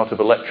heat, not of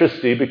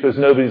electricity, because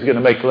nobody's going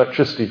to make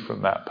electricity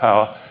from that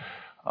power.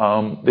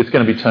 It's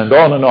going to be turned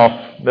on and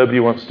off.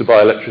 Nobody wants to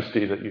buy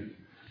electricity that you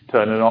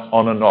turn it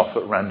on and off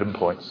at random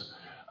points.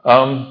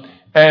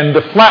 And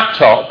the flat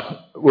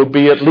top will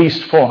be at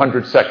least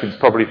 400 seconds,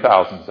 probably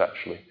thousands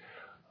actually.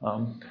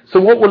 So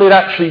what will it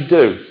actually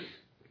do?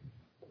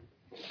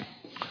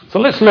 So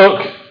let's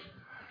look.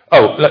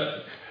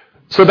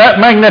 So that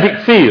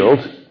magnetic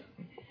field,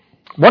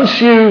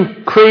 once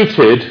you've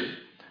ripped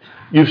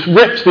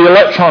the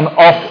electron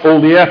off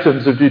all the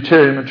atoms of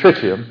deuterium and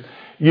tritium,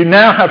 you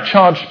now have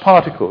charged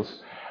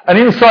particles. And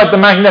inside the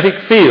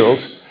magnetic field,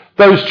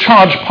 those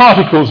charged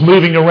particles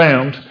moving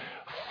around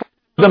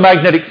follow the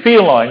magnetic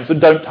field lines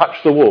and don't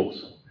touch the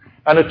walls.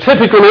 And a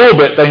typical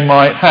orbit they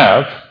might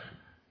have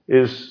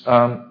is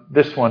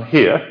this one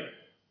here.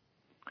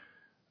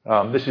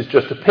 This is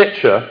just a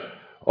picture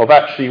of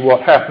actually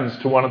what happens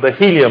to one of the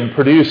helium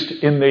produced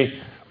in the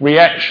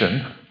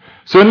reaction.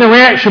 So in the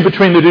reaction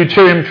between the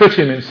deuterium and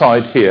tritium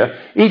inside here,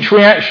 each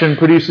reaction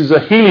produces a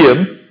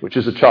helium, which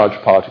is a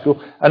charged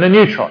particle, and a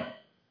neutron.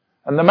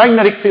 And the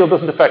magnetic field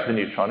doesn't affect the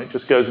neutron, it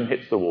just goes and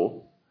hits the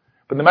wall.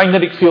 But the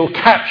magnetic field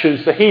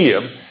captures the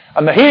helium,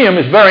 and the helium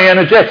is very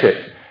energetic,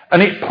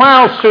 and it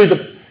plows through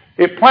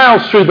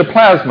the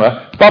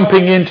plasma,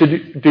 bumping into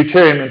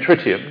deuterium and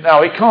tritium.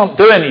 Now, it can't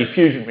do any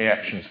fusion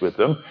reactions with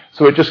them,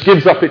 so it just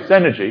gives up its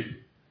energy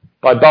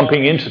by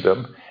bumping into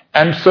them,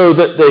 and so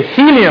that the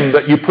helium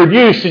that you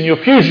produce in your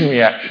fusion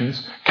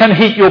reactions can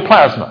heat your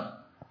plasma.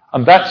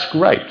 And that's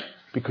great,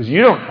 because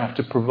you don't have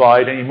to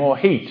provide any more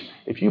heat.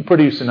 If you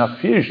produce enough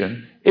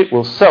fusion, it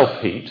will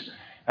self-heat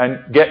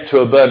and get to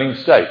a burning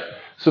state.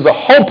 So the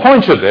whole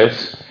point of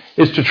this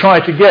is to try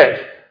to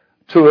get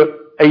to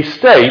a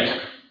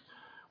state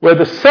where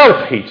the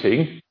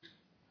self-heating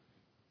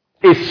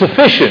is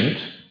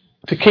sufficient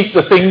to keep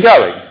the thing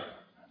going.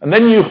 And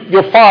then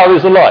your fire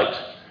is alight.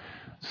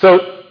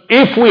 So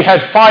if we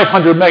had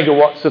 500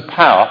 megawatts of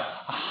power,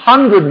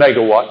 100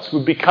 megawatts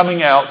would be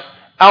coming out.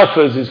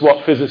 Alphas is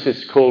what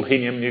physicists call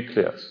helium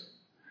nucleus.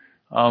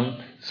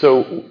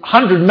 So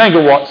 100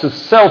 megawatts of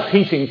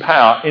self-heating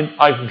power.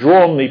 I've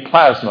drawn the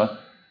plasma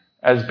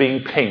as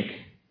being pink.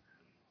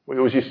 We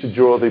always used to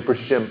draw the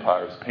British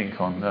Empire as pink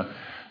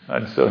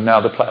and so now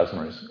the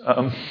plasma is.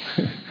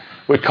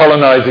 We're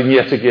colonizing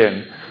yet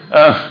again.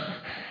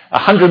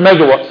 100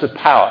 megawatts of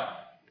power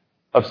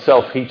of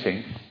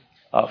self-heating,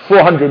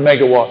 400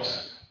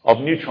 megawatts of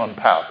neutron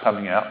power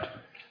coming out,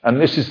 and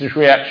this is the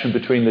reaction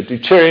between the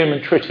deuterium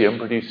and tritium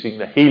producing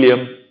the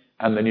helium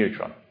and the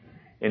neutron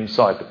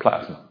inside the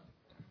plasma.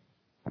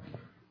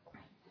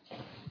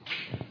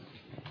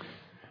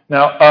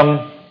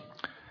 Now,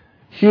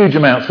 huge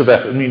amounts of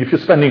effort. I mean, if you're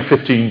spending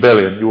 15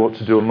 billion, you ought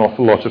to do an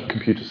awful lot of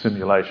computer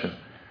simulation.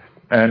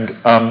 And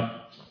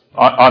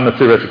I'm a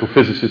theoretical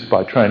physicist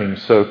by training,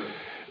 so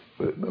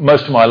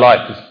most of my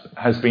life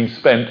has been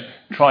spent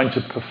trying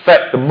to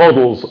perfect the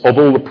models of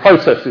all the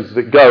processes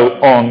that go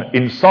on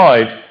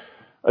inside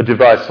a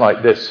device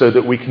like this so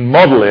that we can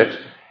model it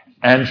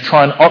and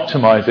try and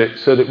optimize it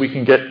so that we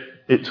can get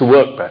it to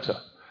work better.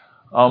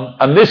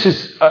 And this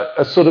is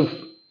a sort of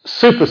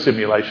super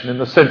simulation in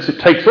the sense it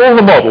takes all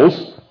the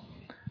models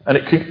and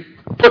it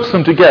puts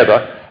them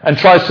together and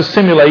tries to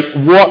simulate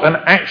what an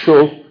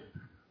actual,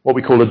 what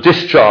we call a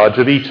discharge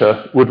of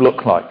ITER would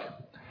look like.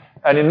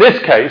 And in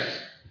this case,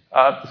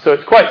 so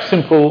it's quite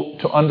simple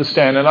to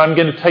understand, and I'm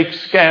going to take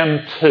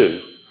scan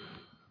 2,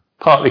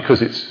 partly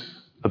because it's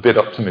a bit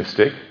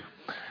optimistic,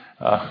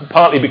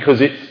 partly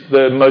because it's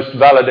the most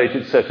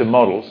validated set of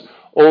models.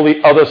 All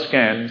the other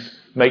scans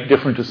make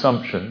different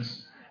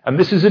assumptions, and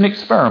this is an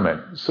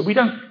experiment, so we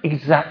don't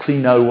exactly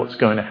know what's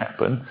going to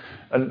happen,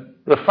 and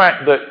the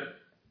fact that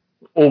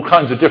all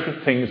kinds of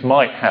different things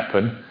might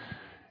happen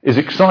is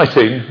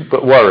exciting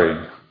but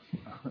worrying.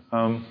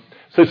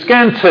 So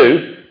scan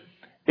 2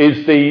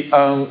 is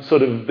the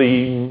sort of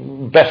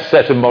the best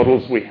set of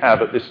models we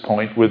have at this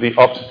point with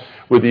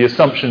the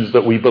assumptions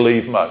that we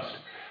believe most.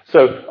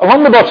 So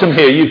along the bottom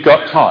here you've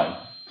got time.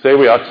 So here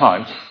we are,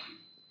 time.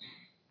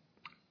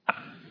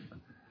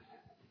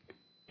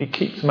 It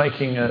keeps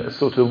making a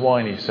sort of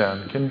whiny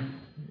sound. Can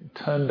you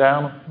turn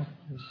down?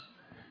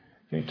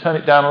 Can you turn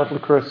it down a little,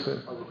 Chris?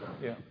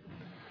 Yeah.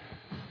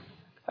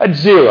 At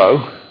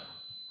 0,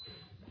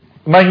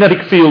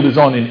 magnetic field is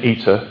on in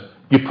ITER.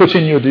 You put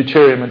in your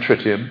deuterium and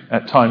tritium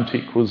at time t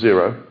equals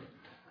 0,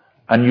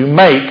 and you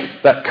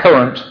make that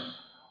current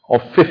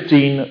of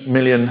 15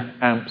 million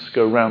amps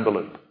go round the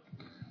loop.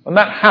 When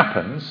that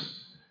happens,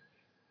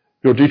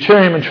 your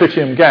deuterium and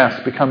tritium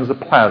gas becomes a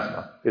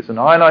plasma. It's an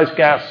ionized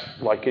gas,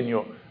 like in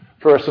your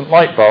fluorescent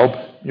light bulb.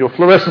 Your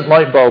fluorescent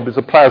light bulb is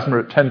a plasma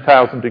at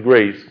 10,000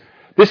 degrees.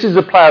 This is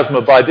a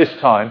plasma by this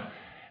time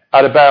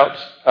at about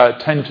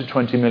 10 to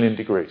 20 million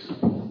degrees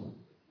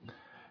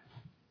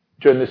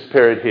during this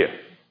period here.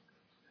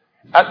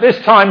 At this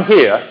time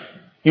here,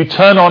 you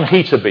turn on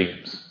heater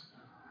beams.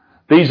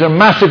 These are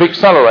massive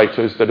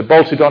accelerators that are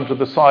bolted onto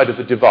the side of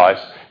the device.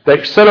 They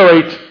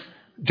accelerate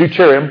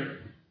deuterium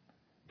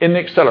in the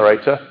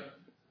accelerator,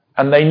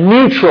 and they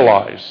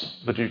neutralize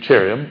the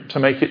deuterium to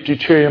make it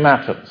deuterium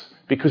atoms,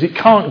 because it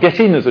can't get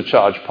in as a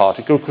charged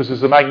particle because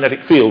there's a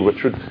magnetic field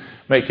which would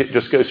make it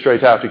just go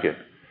straight out again.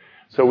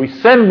 So we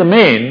send them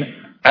in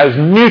as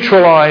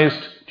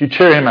neutralized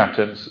deuterium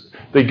atoms.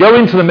 They go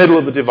into the middle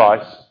of the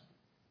device.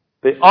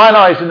 They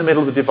ionize in the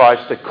middle of the device.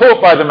 They're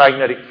caught by the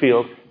magnetic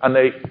field, and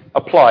they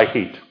apply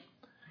heat.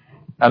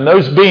 And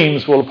those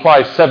beams will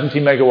apply 70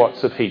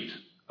 megawatts of heat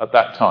at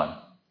that time.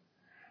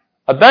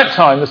 At that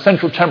time, the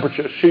central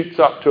temperature shoots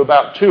up to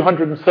about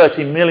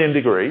 230 million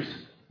degrees,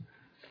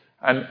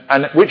 and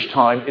at which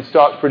time it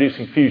starts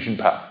producing fusion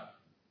power.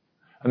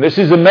 And this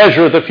is a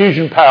measure of the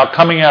fusion power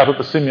coming out of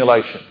the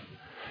simulation.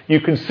 You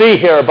can see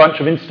here a bunch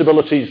of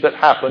instabilities that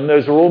happen.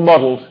 Those are all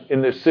modeled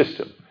in this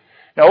system.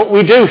 Now, what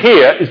we do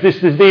here is this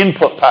is the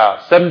input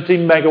power,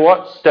 17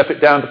 megawatts, step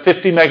it down to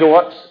 50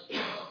 megawatts.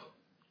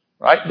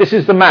 Right? This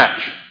is the match.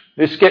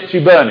 This gets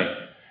you burning.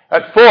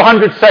 At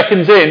 400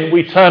 seconds in,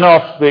 we turn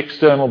off the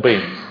external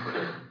beams.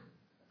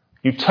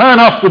 You turn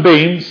off the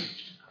beams,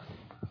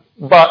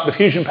 but the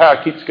fusion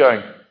power keeps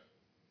going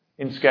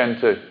in scan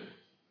 2.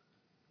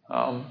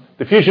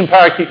 The fusion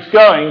power keeps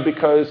going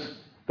because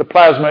the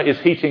plasma is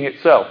heating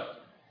itself.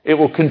 It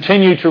will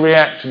continue to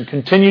react and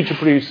continue to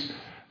produce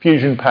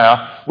fusion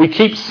power. We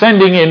keep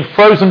sending in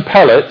frozen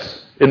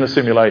pellets in the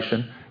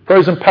simulation,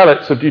 frozen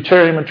pellets of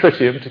deuterium and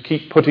tritium to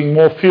keep putting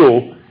more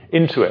fuel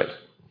into it.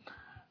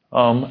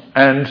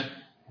 And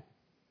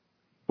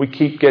we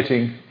keep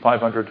getting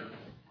 500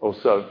 or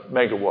so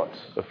megawatts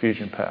of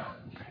fusion power.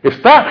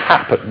 If that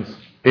happens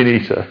in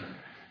ITER,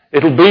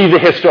 it'll be the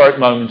historic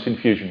moment in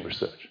fusion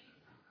research.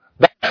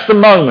 That's the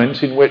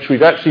moment in which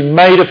we've actually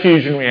made a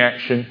fusion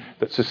reaction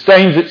that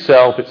sustains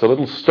itself. It's a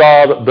little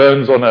star that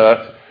burns on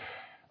Earth.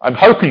 I'm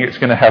hoping it's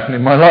going to happen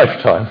in my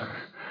lifetime,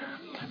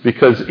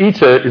 because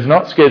ITER is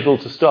not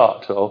scheduled to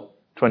start till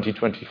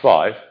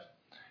 2025.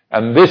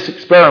 And this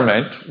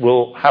experiment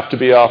will have to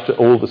be after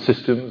all the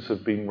systems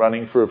have been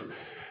running for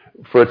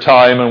a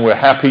time, and we're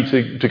happy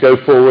to go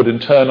forward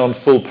and turn on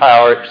full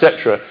power,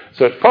 etc.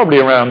 So it's probably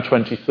around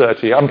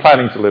 2030. I'm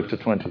planning to live to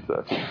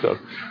 2030. So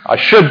I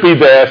should be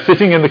there,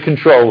 sitting in the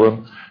control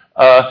room,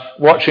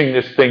 watching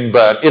this thing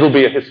burn. It'll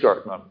be a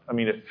historic moment. I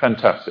mean, it's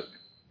fantastic.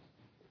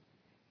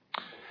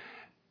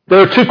 There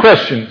are two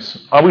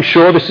questions. Are we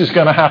sure this is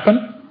going to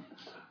happen?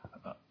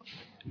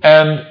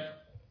 And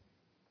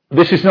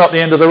this is not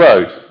the end of the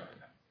road.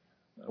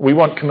 We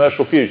want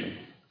commercial fusion.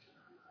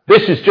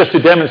 This is just a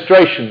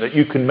demonstration that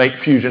you can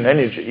make fusion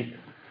energy,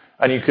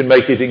 and you can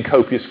make it in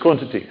copious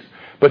quantities.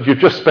 But you've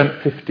just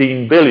spent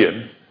 15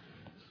 billion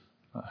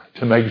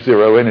to make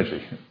zero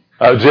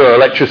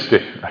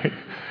electricity. Right?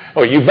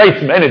 Well, you've made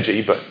some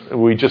energy, but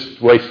we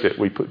just waste it.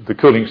 The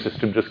cooling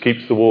system just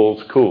keeps the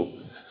walls cool.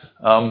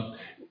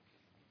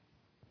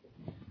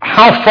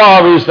 How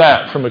far is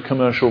that from a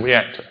commercial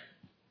reactor?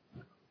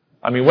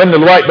 I mean, when the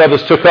Wright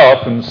brothers took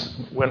off and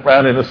went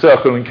round in a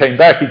circle and came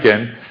back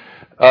again,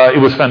 it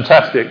was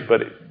fantastic,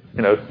 but it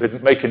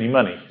didn't make any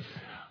money.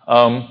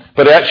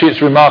 But actually,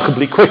 it's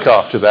remarkably quick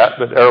after that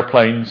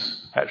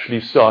aeroplanes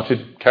actually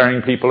started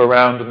carrying people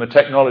around, and the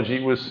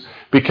technology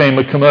became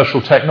a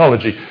commercial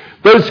technology.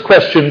 Those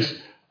questions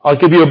I'll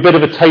give you a bit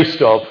of a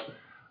taste of.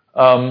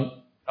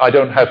 I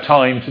don't have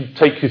time to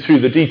take you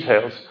through the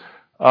details.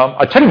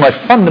 I tell you,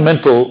 my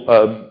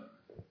fundamental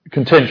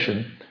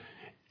contention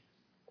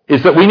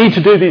is that we need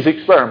to do these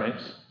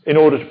experiments in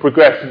order to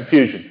progress in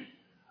fusion.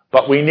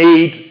 But we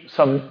need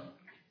some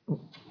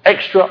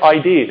extra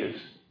ideas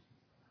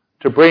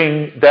to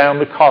bring down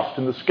the cost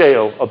and the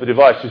scale of the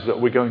devices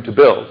that we're going to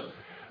build,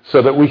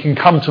 so that we can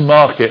come to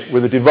market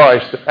with a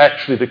device that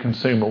actually the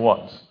consumer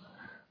wants.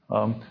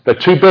 They're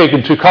too big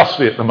and too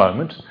costly at the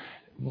moment,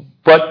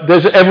 but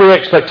there's every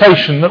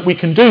expectation that we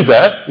can do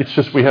that. It's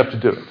just we have to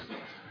do it.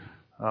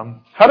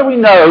 How do we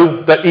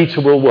know that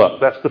ITER will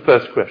work? That's the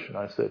first question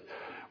I said.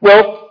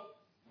 Well,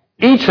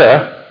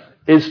 ITER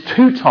is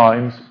 2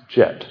 times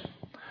JET.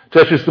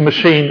 JET is the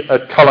machine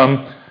at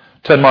Culham,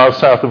 10 miles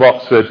south of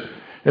Oxford,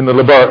 in the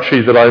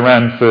laboratory that I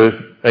ran for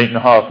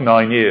 8.5,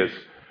 9 years.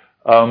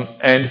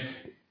 And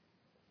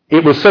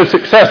it was so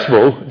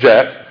successful,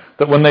 JET,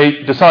 that when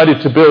they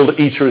decided to build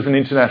ITER as an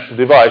international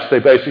device, they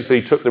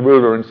basically took the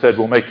ruler and said,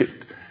 we'll make it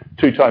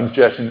 2 times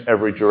JET in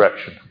every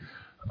direction.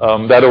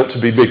 That ought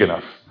to be big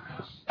enough.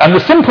 And the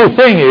simple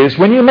thing is,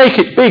 when you make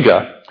it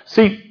bigger,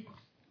 see,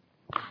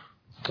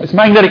 this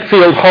magnetic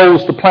field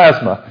holds the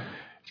plasma,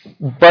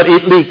 but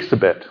it leaks a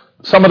bit.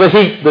 Some of the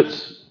heat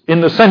that's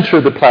in the center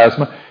of the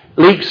plasma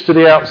leaks to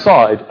the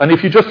outside, and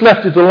if you just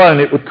left it alone,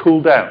 it would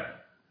cool down,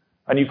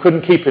 and you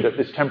couldn't keep it at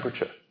this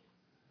temperature.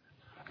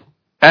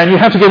 And you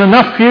have to get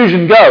enough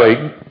fusion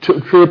going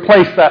to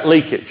replace that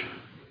leakage.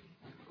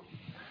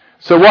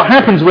 So what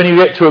happens when you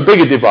get to a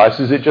bigger device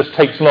is it just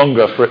takes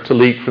longer for it to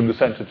leak from the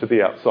center to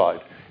the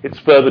outside. It's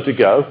further to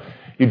go.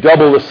 You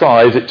double the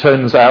size, it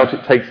turns out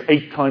it takes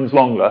 8 times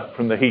longer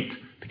from the heat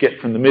to get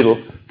from the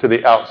middle to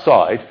the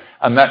outside,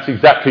 and that's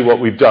exactly what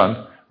we've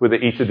done with the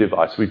ITER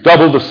device. We've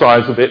doubled the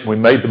size of it, and we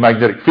made the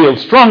magnetic field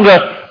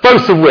stronger,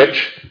 both of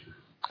which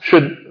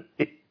should,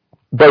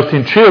 both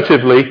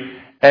intuitively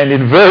and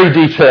in very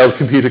detailed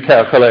computer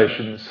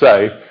calculations,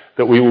 say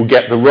that we will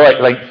get the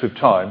right length of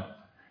time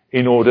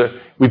in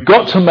order. We've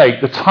got to make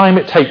the time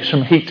it takes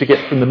from heat to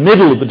get from the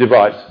middle of the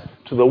device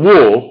to the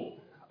wall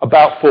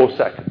about 4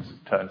 seconds,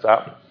 it turns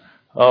out.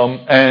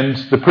 And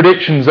the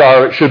predictions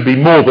are it should be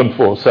more than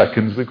 4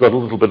 seconds. We've got a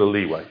little bit of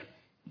leeway.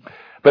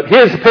 But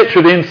here's a picture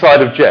of the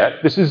inside of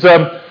JET. This is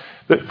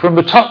from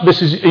the top.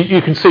 This is,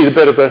 you can see the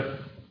bit of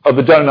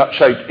the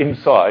donut-shaped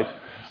inside.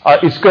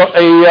 It's got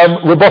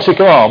a robotic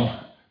arm,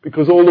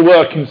 because all the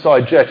work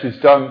inside JET is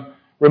done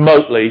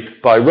remotely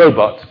by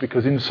robots,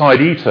 because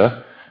inside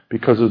ITER,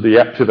 because of the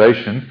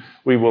activation,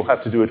 we will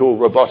have to do it all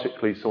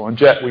robotically. So on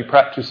JET, we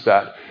practice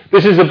that.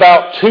 This is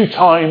about 2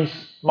 times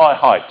my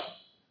height.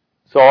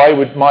 So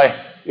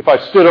if I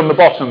stood on the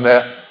bottom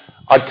there,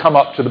 I'd come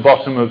up to the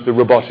bottom of the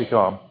robotic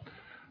arm.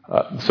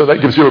 So that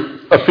gives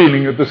you a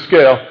feeling of the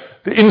scale.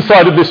 The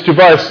inside of this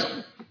device,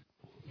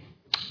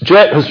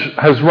 JET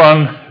has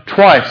run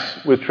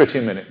twice with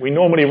tritium in it. We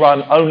normally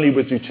run only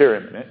with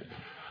deuterium in it,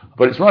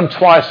 but it's run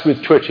twice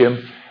with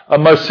tritium,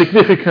 most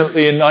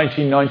significantly in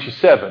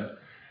 1997.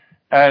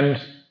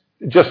 And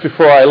just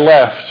before I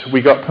left,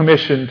 we got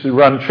permission to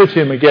run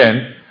tritium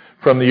again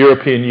from the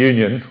European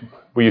Union.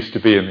 We used to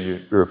be in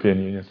the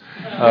European Union,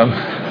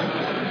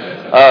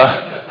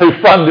 who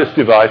fund this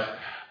device.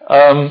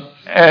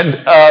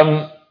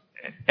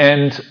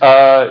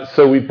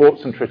 So we bought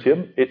some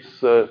tritium. It's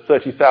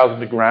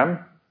 30,000 a gram.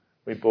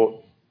 We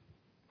bought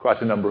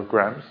quite a number of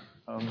grams.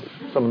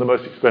 Some of the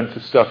most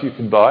expensive stuff you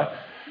can buy.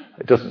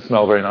 It doesn't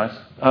smell very nice.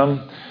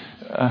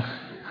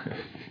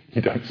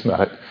 You don't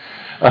smell it.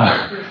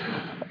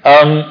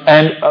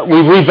 We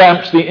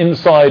revamped the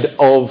inside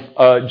of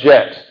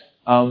JET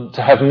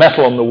to have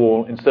metal on the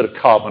wall instead of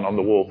carbon on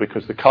the wall,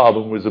 because the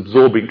carbon was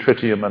absorbing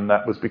tritium and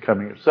that was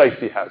becoming a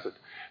safety hazard.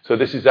 So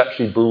this is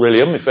actually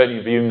beryllium. If any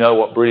of you know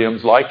what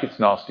beryllium's like, it's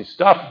nasty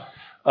stuff.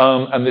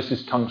 And this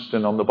is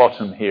tungsten on the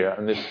bottom here.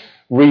 And this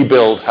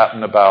rebuild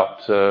happened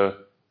about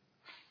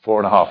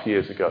 4.5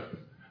 years ago.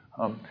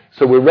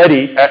 So we're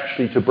ready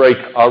actually to break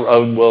our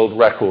own world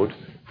record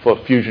for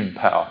fusion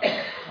power.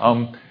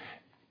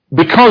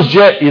 Because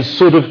JET is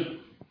sort of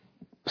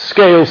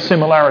scale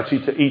similarity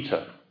to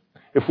ITER,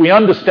 if we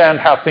understand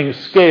how things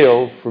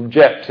scale from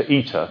JET to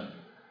ITER,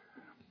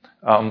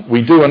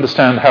 we do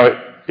understand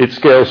how it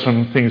scales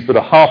from things that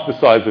are half the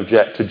size of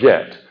JET to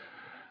JET.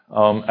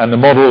 And the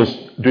models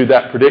do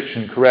that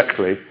prediction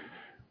correctly.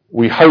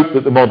 We hope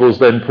that the models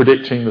then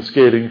predicting the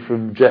scaling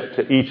from JET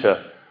to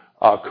ITER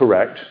are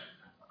correct.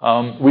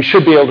 We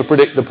should be able to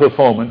predict the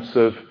performance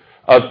of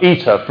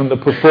ITER from the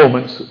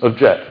performance of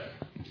JET.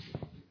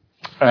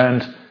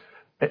 And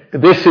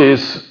this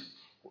is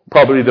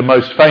probably the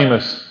most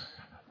famous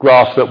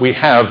graph that we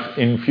have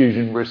in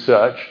fusion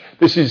research.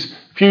 This is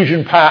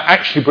fusion power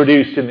actually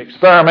produced in the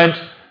experiment.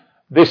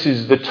 This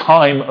is the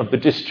time of the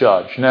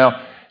discharge.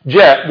 Now,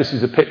 JET, this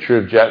is a picture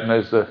of JET, and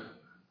there's the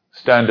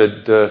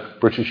standard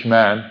British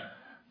man,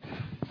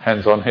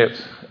 hands on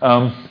hips.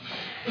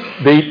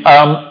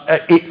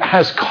 It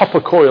has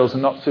copper coils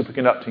and not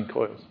superconducting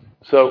coils.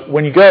 So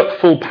when you go at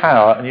full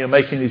power and you're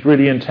making these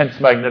really intense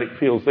magnetic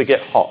fields, they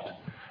get hot.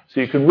 So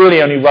you can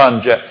really only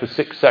run JET for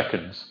 6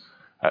 seconds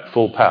at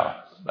full power.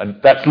 And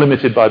that's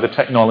limited by the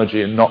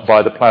technology and not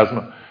by the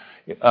plasma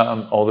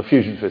or the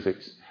fusion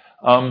physics.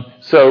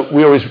 So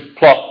we always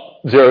plot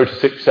 0 to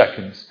 6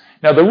 seconds.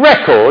 Now the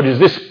record is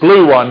this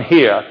blue one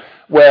here,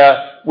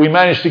 where we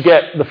managed to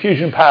get the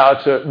fusion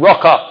power to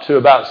rock up to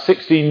about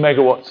 16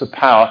 megawatts of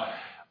power.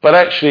 But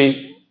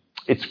actually,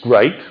 it's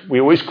great.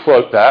 We always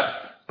quote that.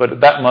 But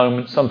at that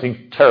moment,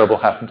 something terrible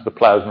happened to the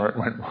plasma. It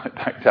went right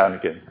back down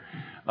again.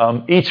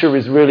 ITER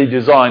is really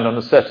designed on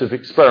a set of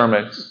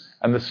experiments,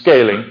 and the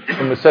scaling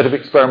from a set of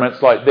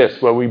experiments like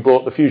this, where we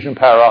brought the fusion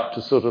power up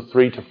to sort of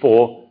 3 to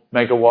 4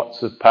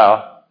 megawatts of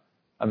power,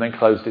 and then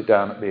closed it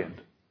down at the end.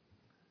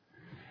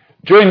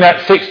 During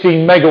that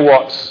 16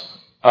 megawatts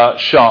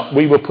shot,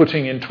 we were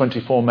putting in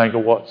 24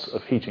 megawatts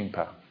of heating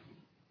power.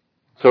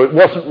 So it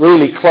wasn't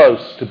really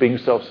close to being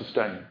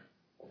self-sustaining.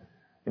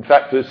 In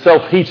fact, the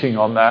self-heating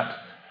on that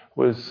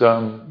was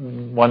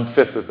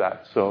 1/5 of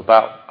that, so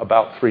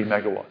about 3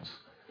 megawatts.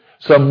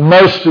 So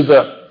most of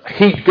the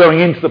heat going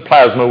into the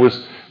plasma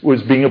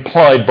was being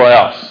applied by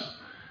us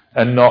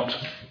and not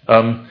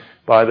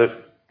by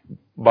the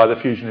by the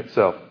fusion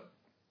itself.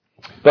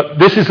 But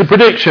this is a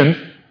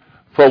prediction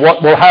for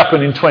what will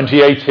happen in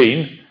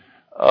 2018.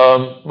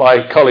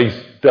 My colleagues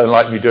don't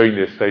like me doing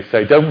this. They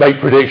say, don't make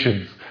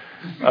predictions.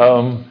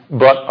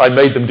 But I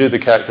made them do the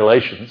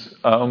calculations,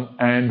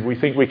 and we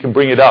think we can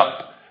bring it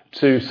up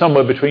to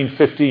somewhere between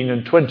 15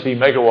 and 20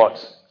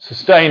 megawatts,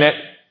 sustain it,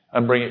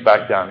 and bring it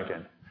back down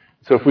again.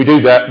 So if we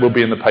do that, we'll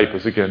be in the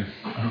papers again.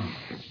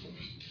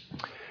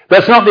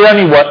 That's not the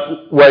only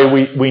way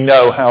we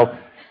know how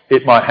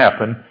it might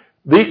happen.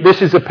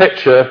 This is a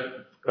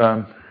picture,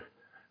 so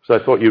I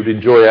thought you'd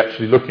enjoy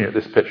actually looking at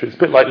this picture. It's a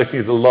bit like looking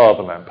at a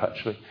lava lamp,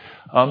 actually.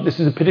 This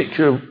is a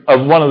picture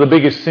of one of the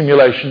biggest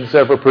simulations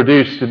ever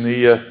produced in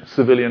the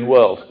civilian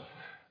world.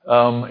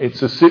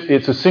 It's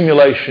a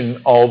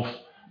simulation of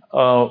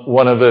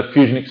one of the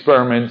fusion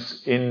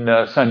experiments in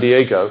San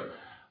Diego,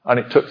 and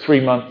it took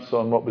 3 months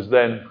on what was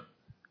then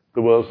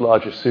the world's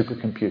largest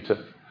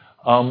supercomputer.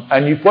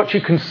 And what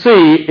you can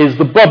see is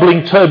the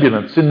bubbling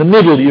turbulence. In the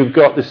middle, you've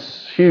got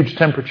this huge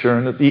temperature,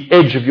 and at the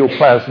edge of your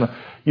plasma,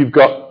 you've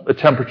got a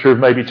temperature of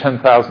maybe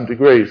 10,000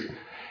 degrees.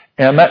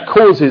 And that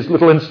causes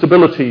little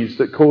instabilities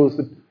that cause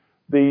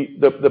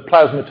the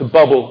plasma to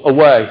bubble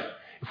away.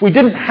 If we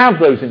didn't have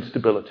those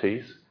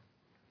instabilities,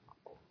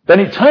 then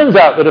it turns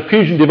out that a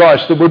fusion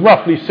device that would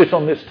roughly sit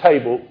on this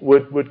table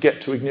would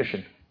get to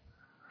ignition.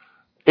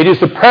 It is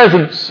the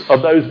presence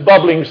of those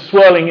bubbling,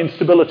 swirling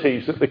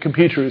instabilities that the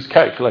computer is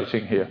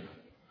calculating here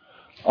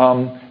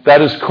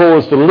that has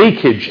caused the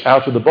leakage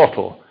out of the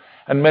bottle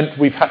and meant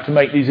we've had to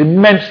make these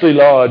immensely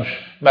large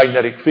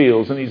magnetic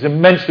fields and these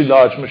immensely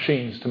large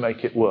machines to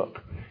make it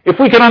work. If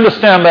we can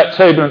understand that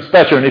turbulence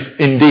better, and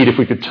if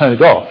we could turn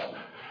it off,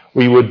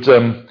 we would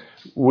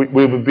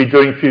be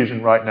doing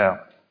fusion right now.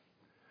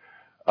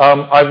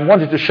 I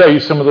wanted to show you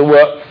some of the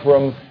work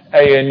from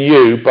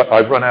ANU, but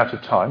I've run out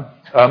of time.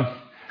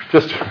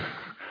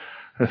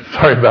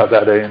 Sorry about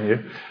that, ANU.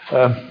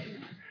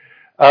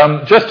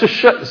 Just to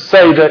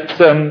say that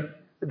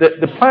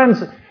the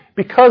plans,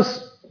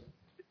 because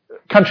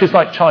countries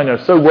like China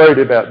are so worried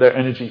about their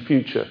energy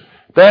future,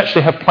 they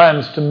actually have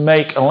plans to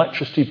make an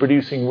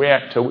electricity-producing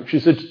reactor, which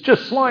is a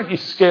just slightly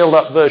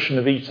scaled-up version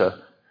of ITER,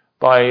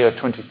 by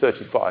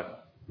 2035.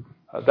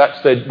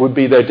 Would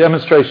be their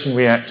demonstration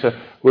reactor,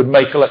 would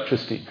make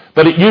electricity.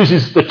 But it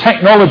uses the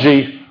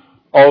technology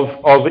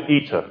of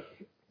ITER.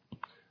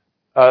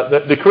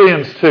 The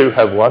Koreans, too,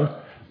 have one.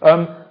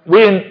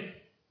 We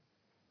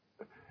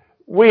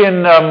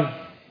in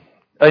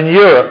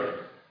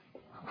Europe,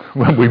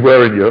 when we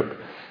were in Europe,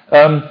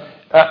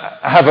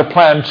 have a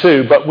plan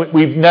too, but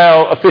we've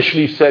now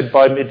officially said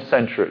by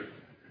mid-century.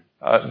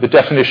 The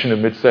definition of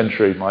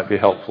mid-century might be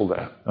helpful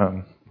there,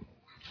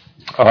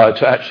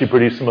 to actually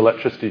produce some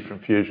electricity from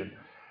fusion.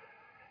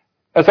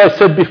 As I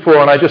said before,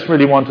 and I just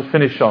really want to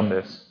finish on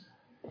this,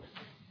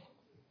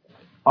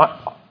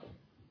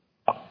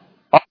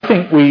 I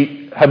think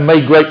we have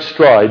made great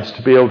strides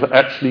to be able to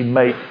actually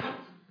make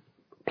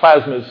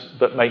plasmas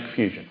that make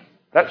fusion.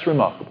 That's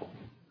remarkable.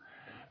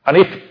 And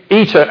if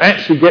ITER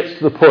actually gets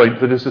to the point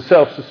that it's a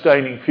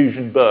self-sustaining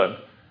fusion burn,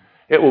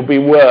 it will be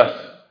worth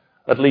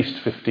at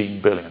least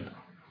 15 billion.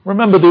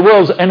 Remember, the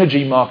world's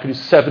energy market is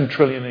 7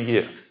 trillion a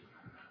year.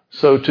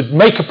 So to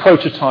make a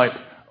prototype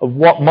of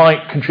what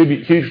might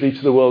contribute hugely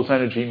to the world's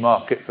energy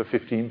market for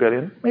 15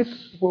 billion,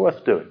 it's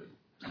worth doing.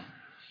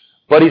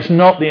 But it's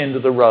not the end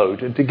of the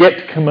road. And to get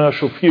to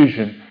commercial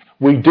fusion,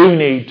 we do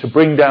need to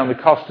bring down the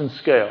cost and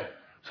scale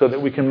so that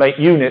we can make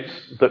units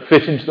that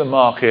fit into the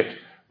market,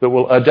 that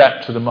will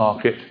adapt to the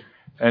market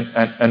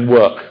and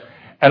work.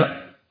 And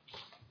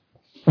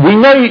we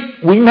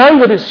know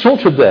that it's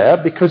sort of there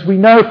because we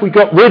know if we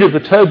got rid of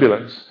the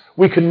turbulence,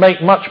 we can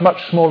make much,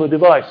 much smaller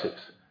devices.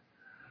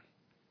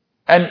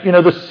 And, you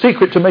know, the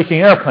secret to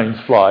making airplanes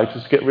fly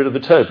is to get rid of the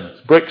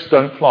turbulence. Bricks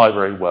don't fly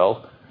very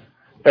well.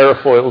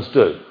 Aerofoils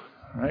do.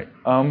 Right?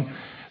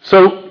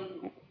 So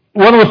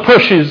one of the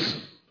pushes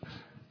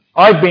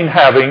I've been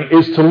having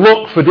is to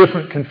look for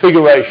different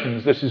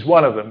configurations. This is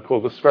one of them,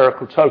 called the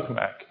spherical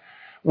tokamak,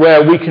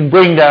 where we can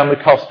bring down the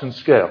cost and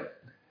scale.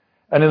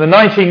 And in the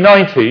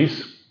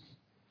 1990s,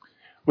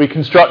 we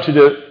constructed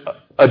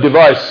a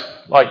device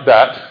like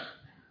that,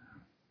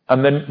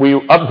 and then we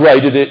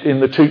upgraded it in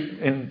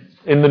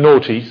the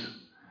noughties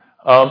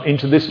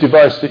into this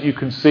device that you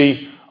can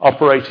see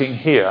operating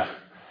here.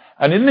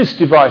 And in this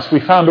device, we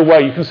found a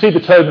way. You can see the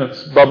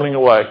turbulence bubbling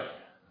away.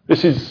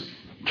 This is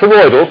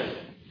toroidal,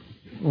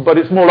 but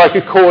it's more like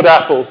a cored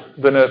apple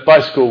than a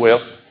bicycle wheel.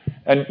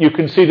 And you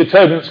can see the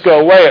turbulence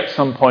go away at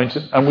some point,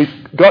 and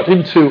we've got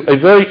into a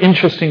very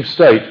interesting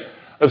state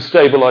of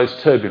stabilized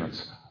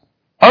turbulence.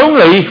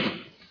 Only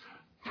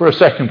for a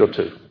second or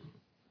two.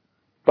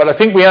 But I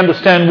think we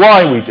understand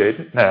why we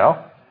did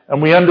now,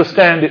 and we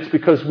understand it's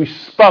because we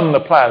spun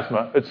the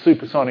plasma at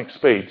supersonic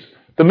speeds.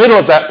 The middle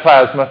of that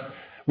plasma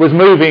was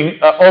moving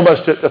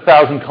almost at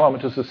 1,000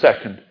 kilometers a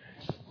second,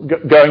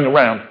 going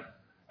around,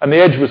 and the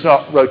edge was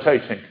not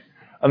rotating.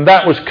 And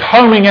that was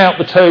combing out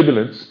the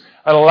turbulence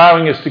and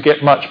allowing us to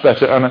get much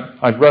better. And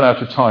I've run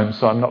out of time,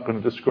 so I'm not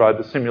going to describe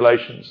the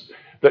simulations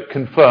that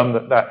confirm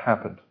that that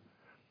happened.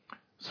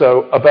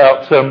 So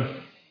about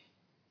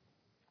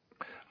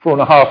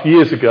 4.5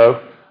 years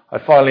ago, I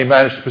finally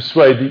managed to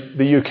persuade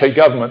the UK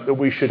government that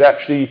we should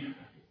actually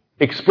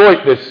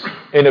exploit this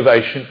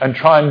innovation and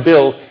try and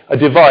build a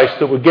device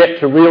that would get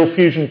to real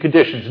fusion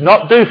conditions.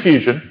 Not do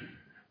fusion,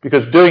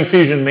 because doing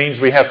fusion means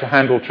we have to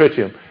handle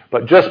tritium,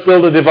 but just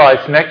build a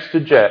device next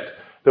to JET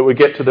that would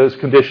get to those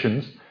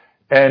conditions.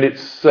 And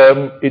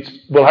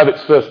we'll have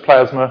its first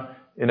plasma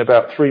in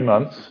about 3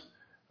 months.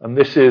 And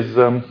this is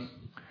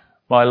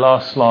my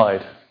last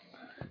slide.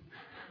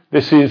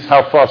 This is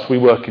how fast we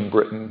work in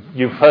Britain.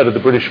 You've heard of the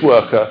British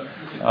worker.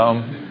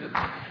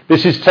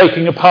 This is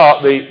taking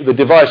apart the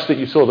device that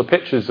you saw the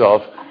pictures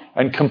of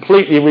and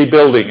completely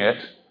rebuilding it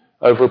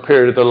over a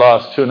period of the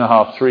last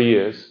 2.5, 3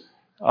 years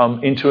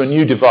into a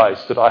new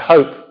device that I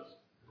hope,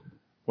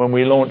 when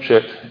we launch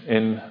it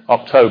in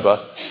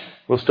October,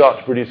 will start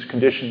to produce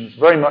conditions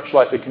very much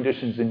like the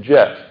conditions in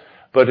JET,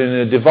 but in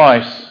a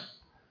device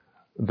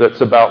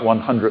that's about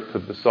 1/100th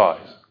of the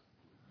size.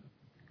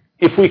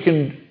 If we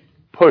can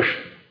push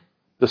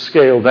the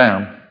scale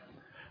down,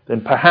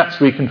 then perhaps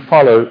we can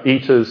follow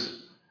ITER's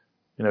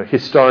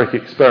historic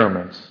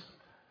experiments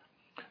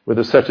with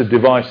a set of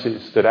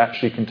devices that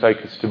actually can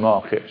take us to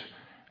market.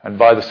 And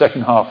by the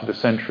second half of the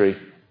century,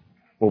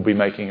 we'll be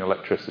making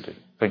electricity.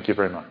 Thank you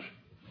very much.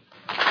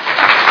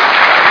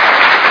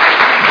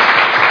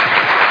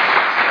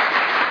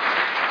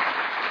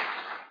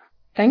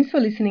 Thanks for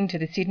listening to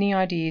the Sydney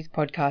Ideas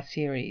podcast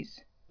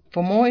series.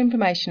 For more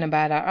information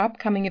about our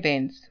upcoming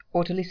events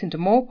or to listen to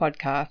more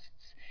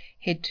podcasts,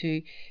 head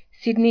to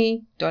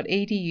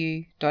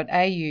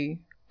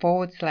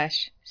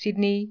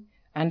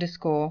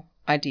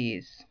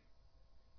sydney.edu.au/Sydney_ideas.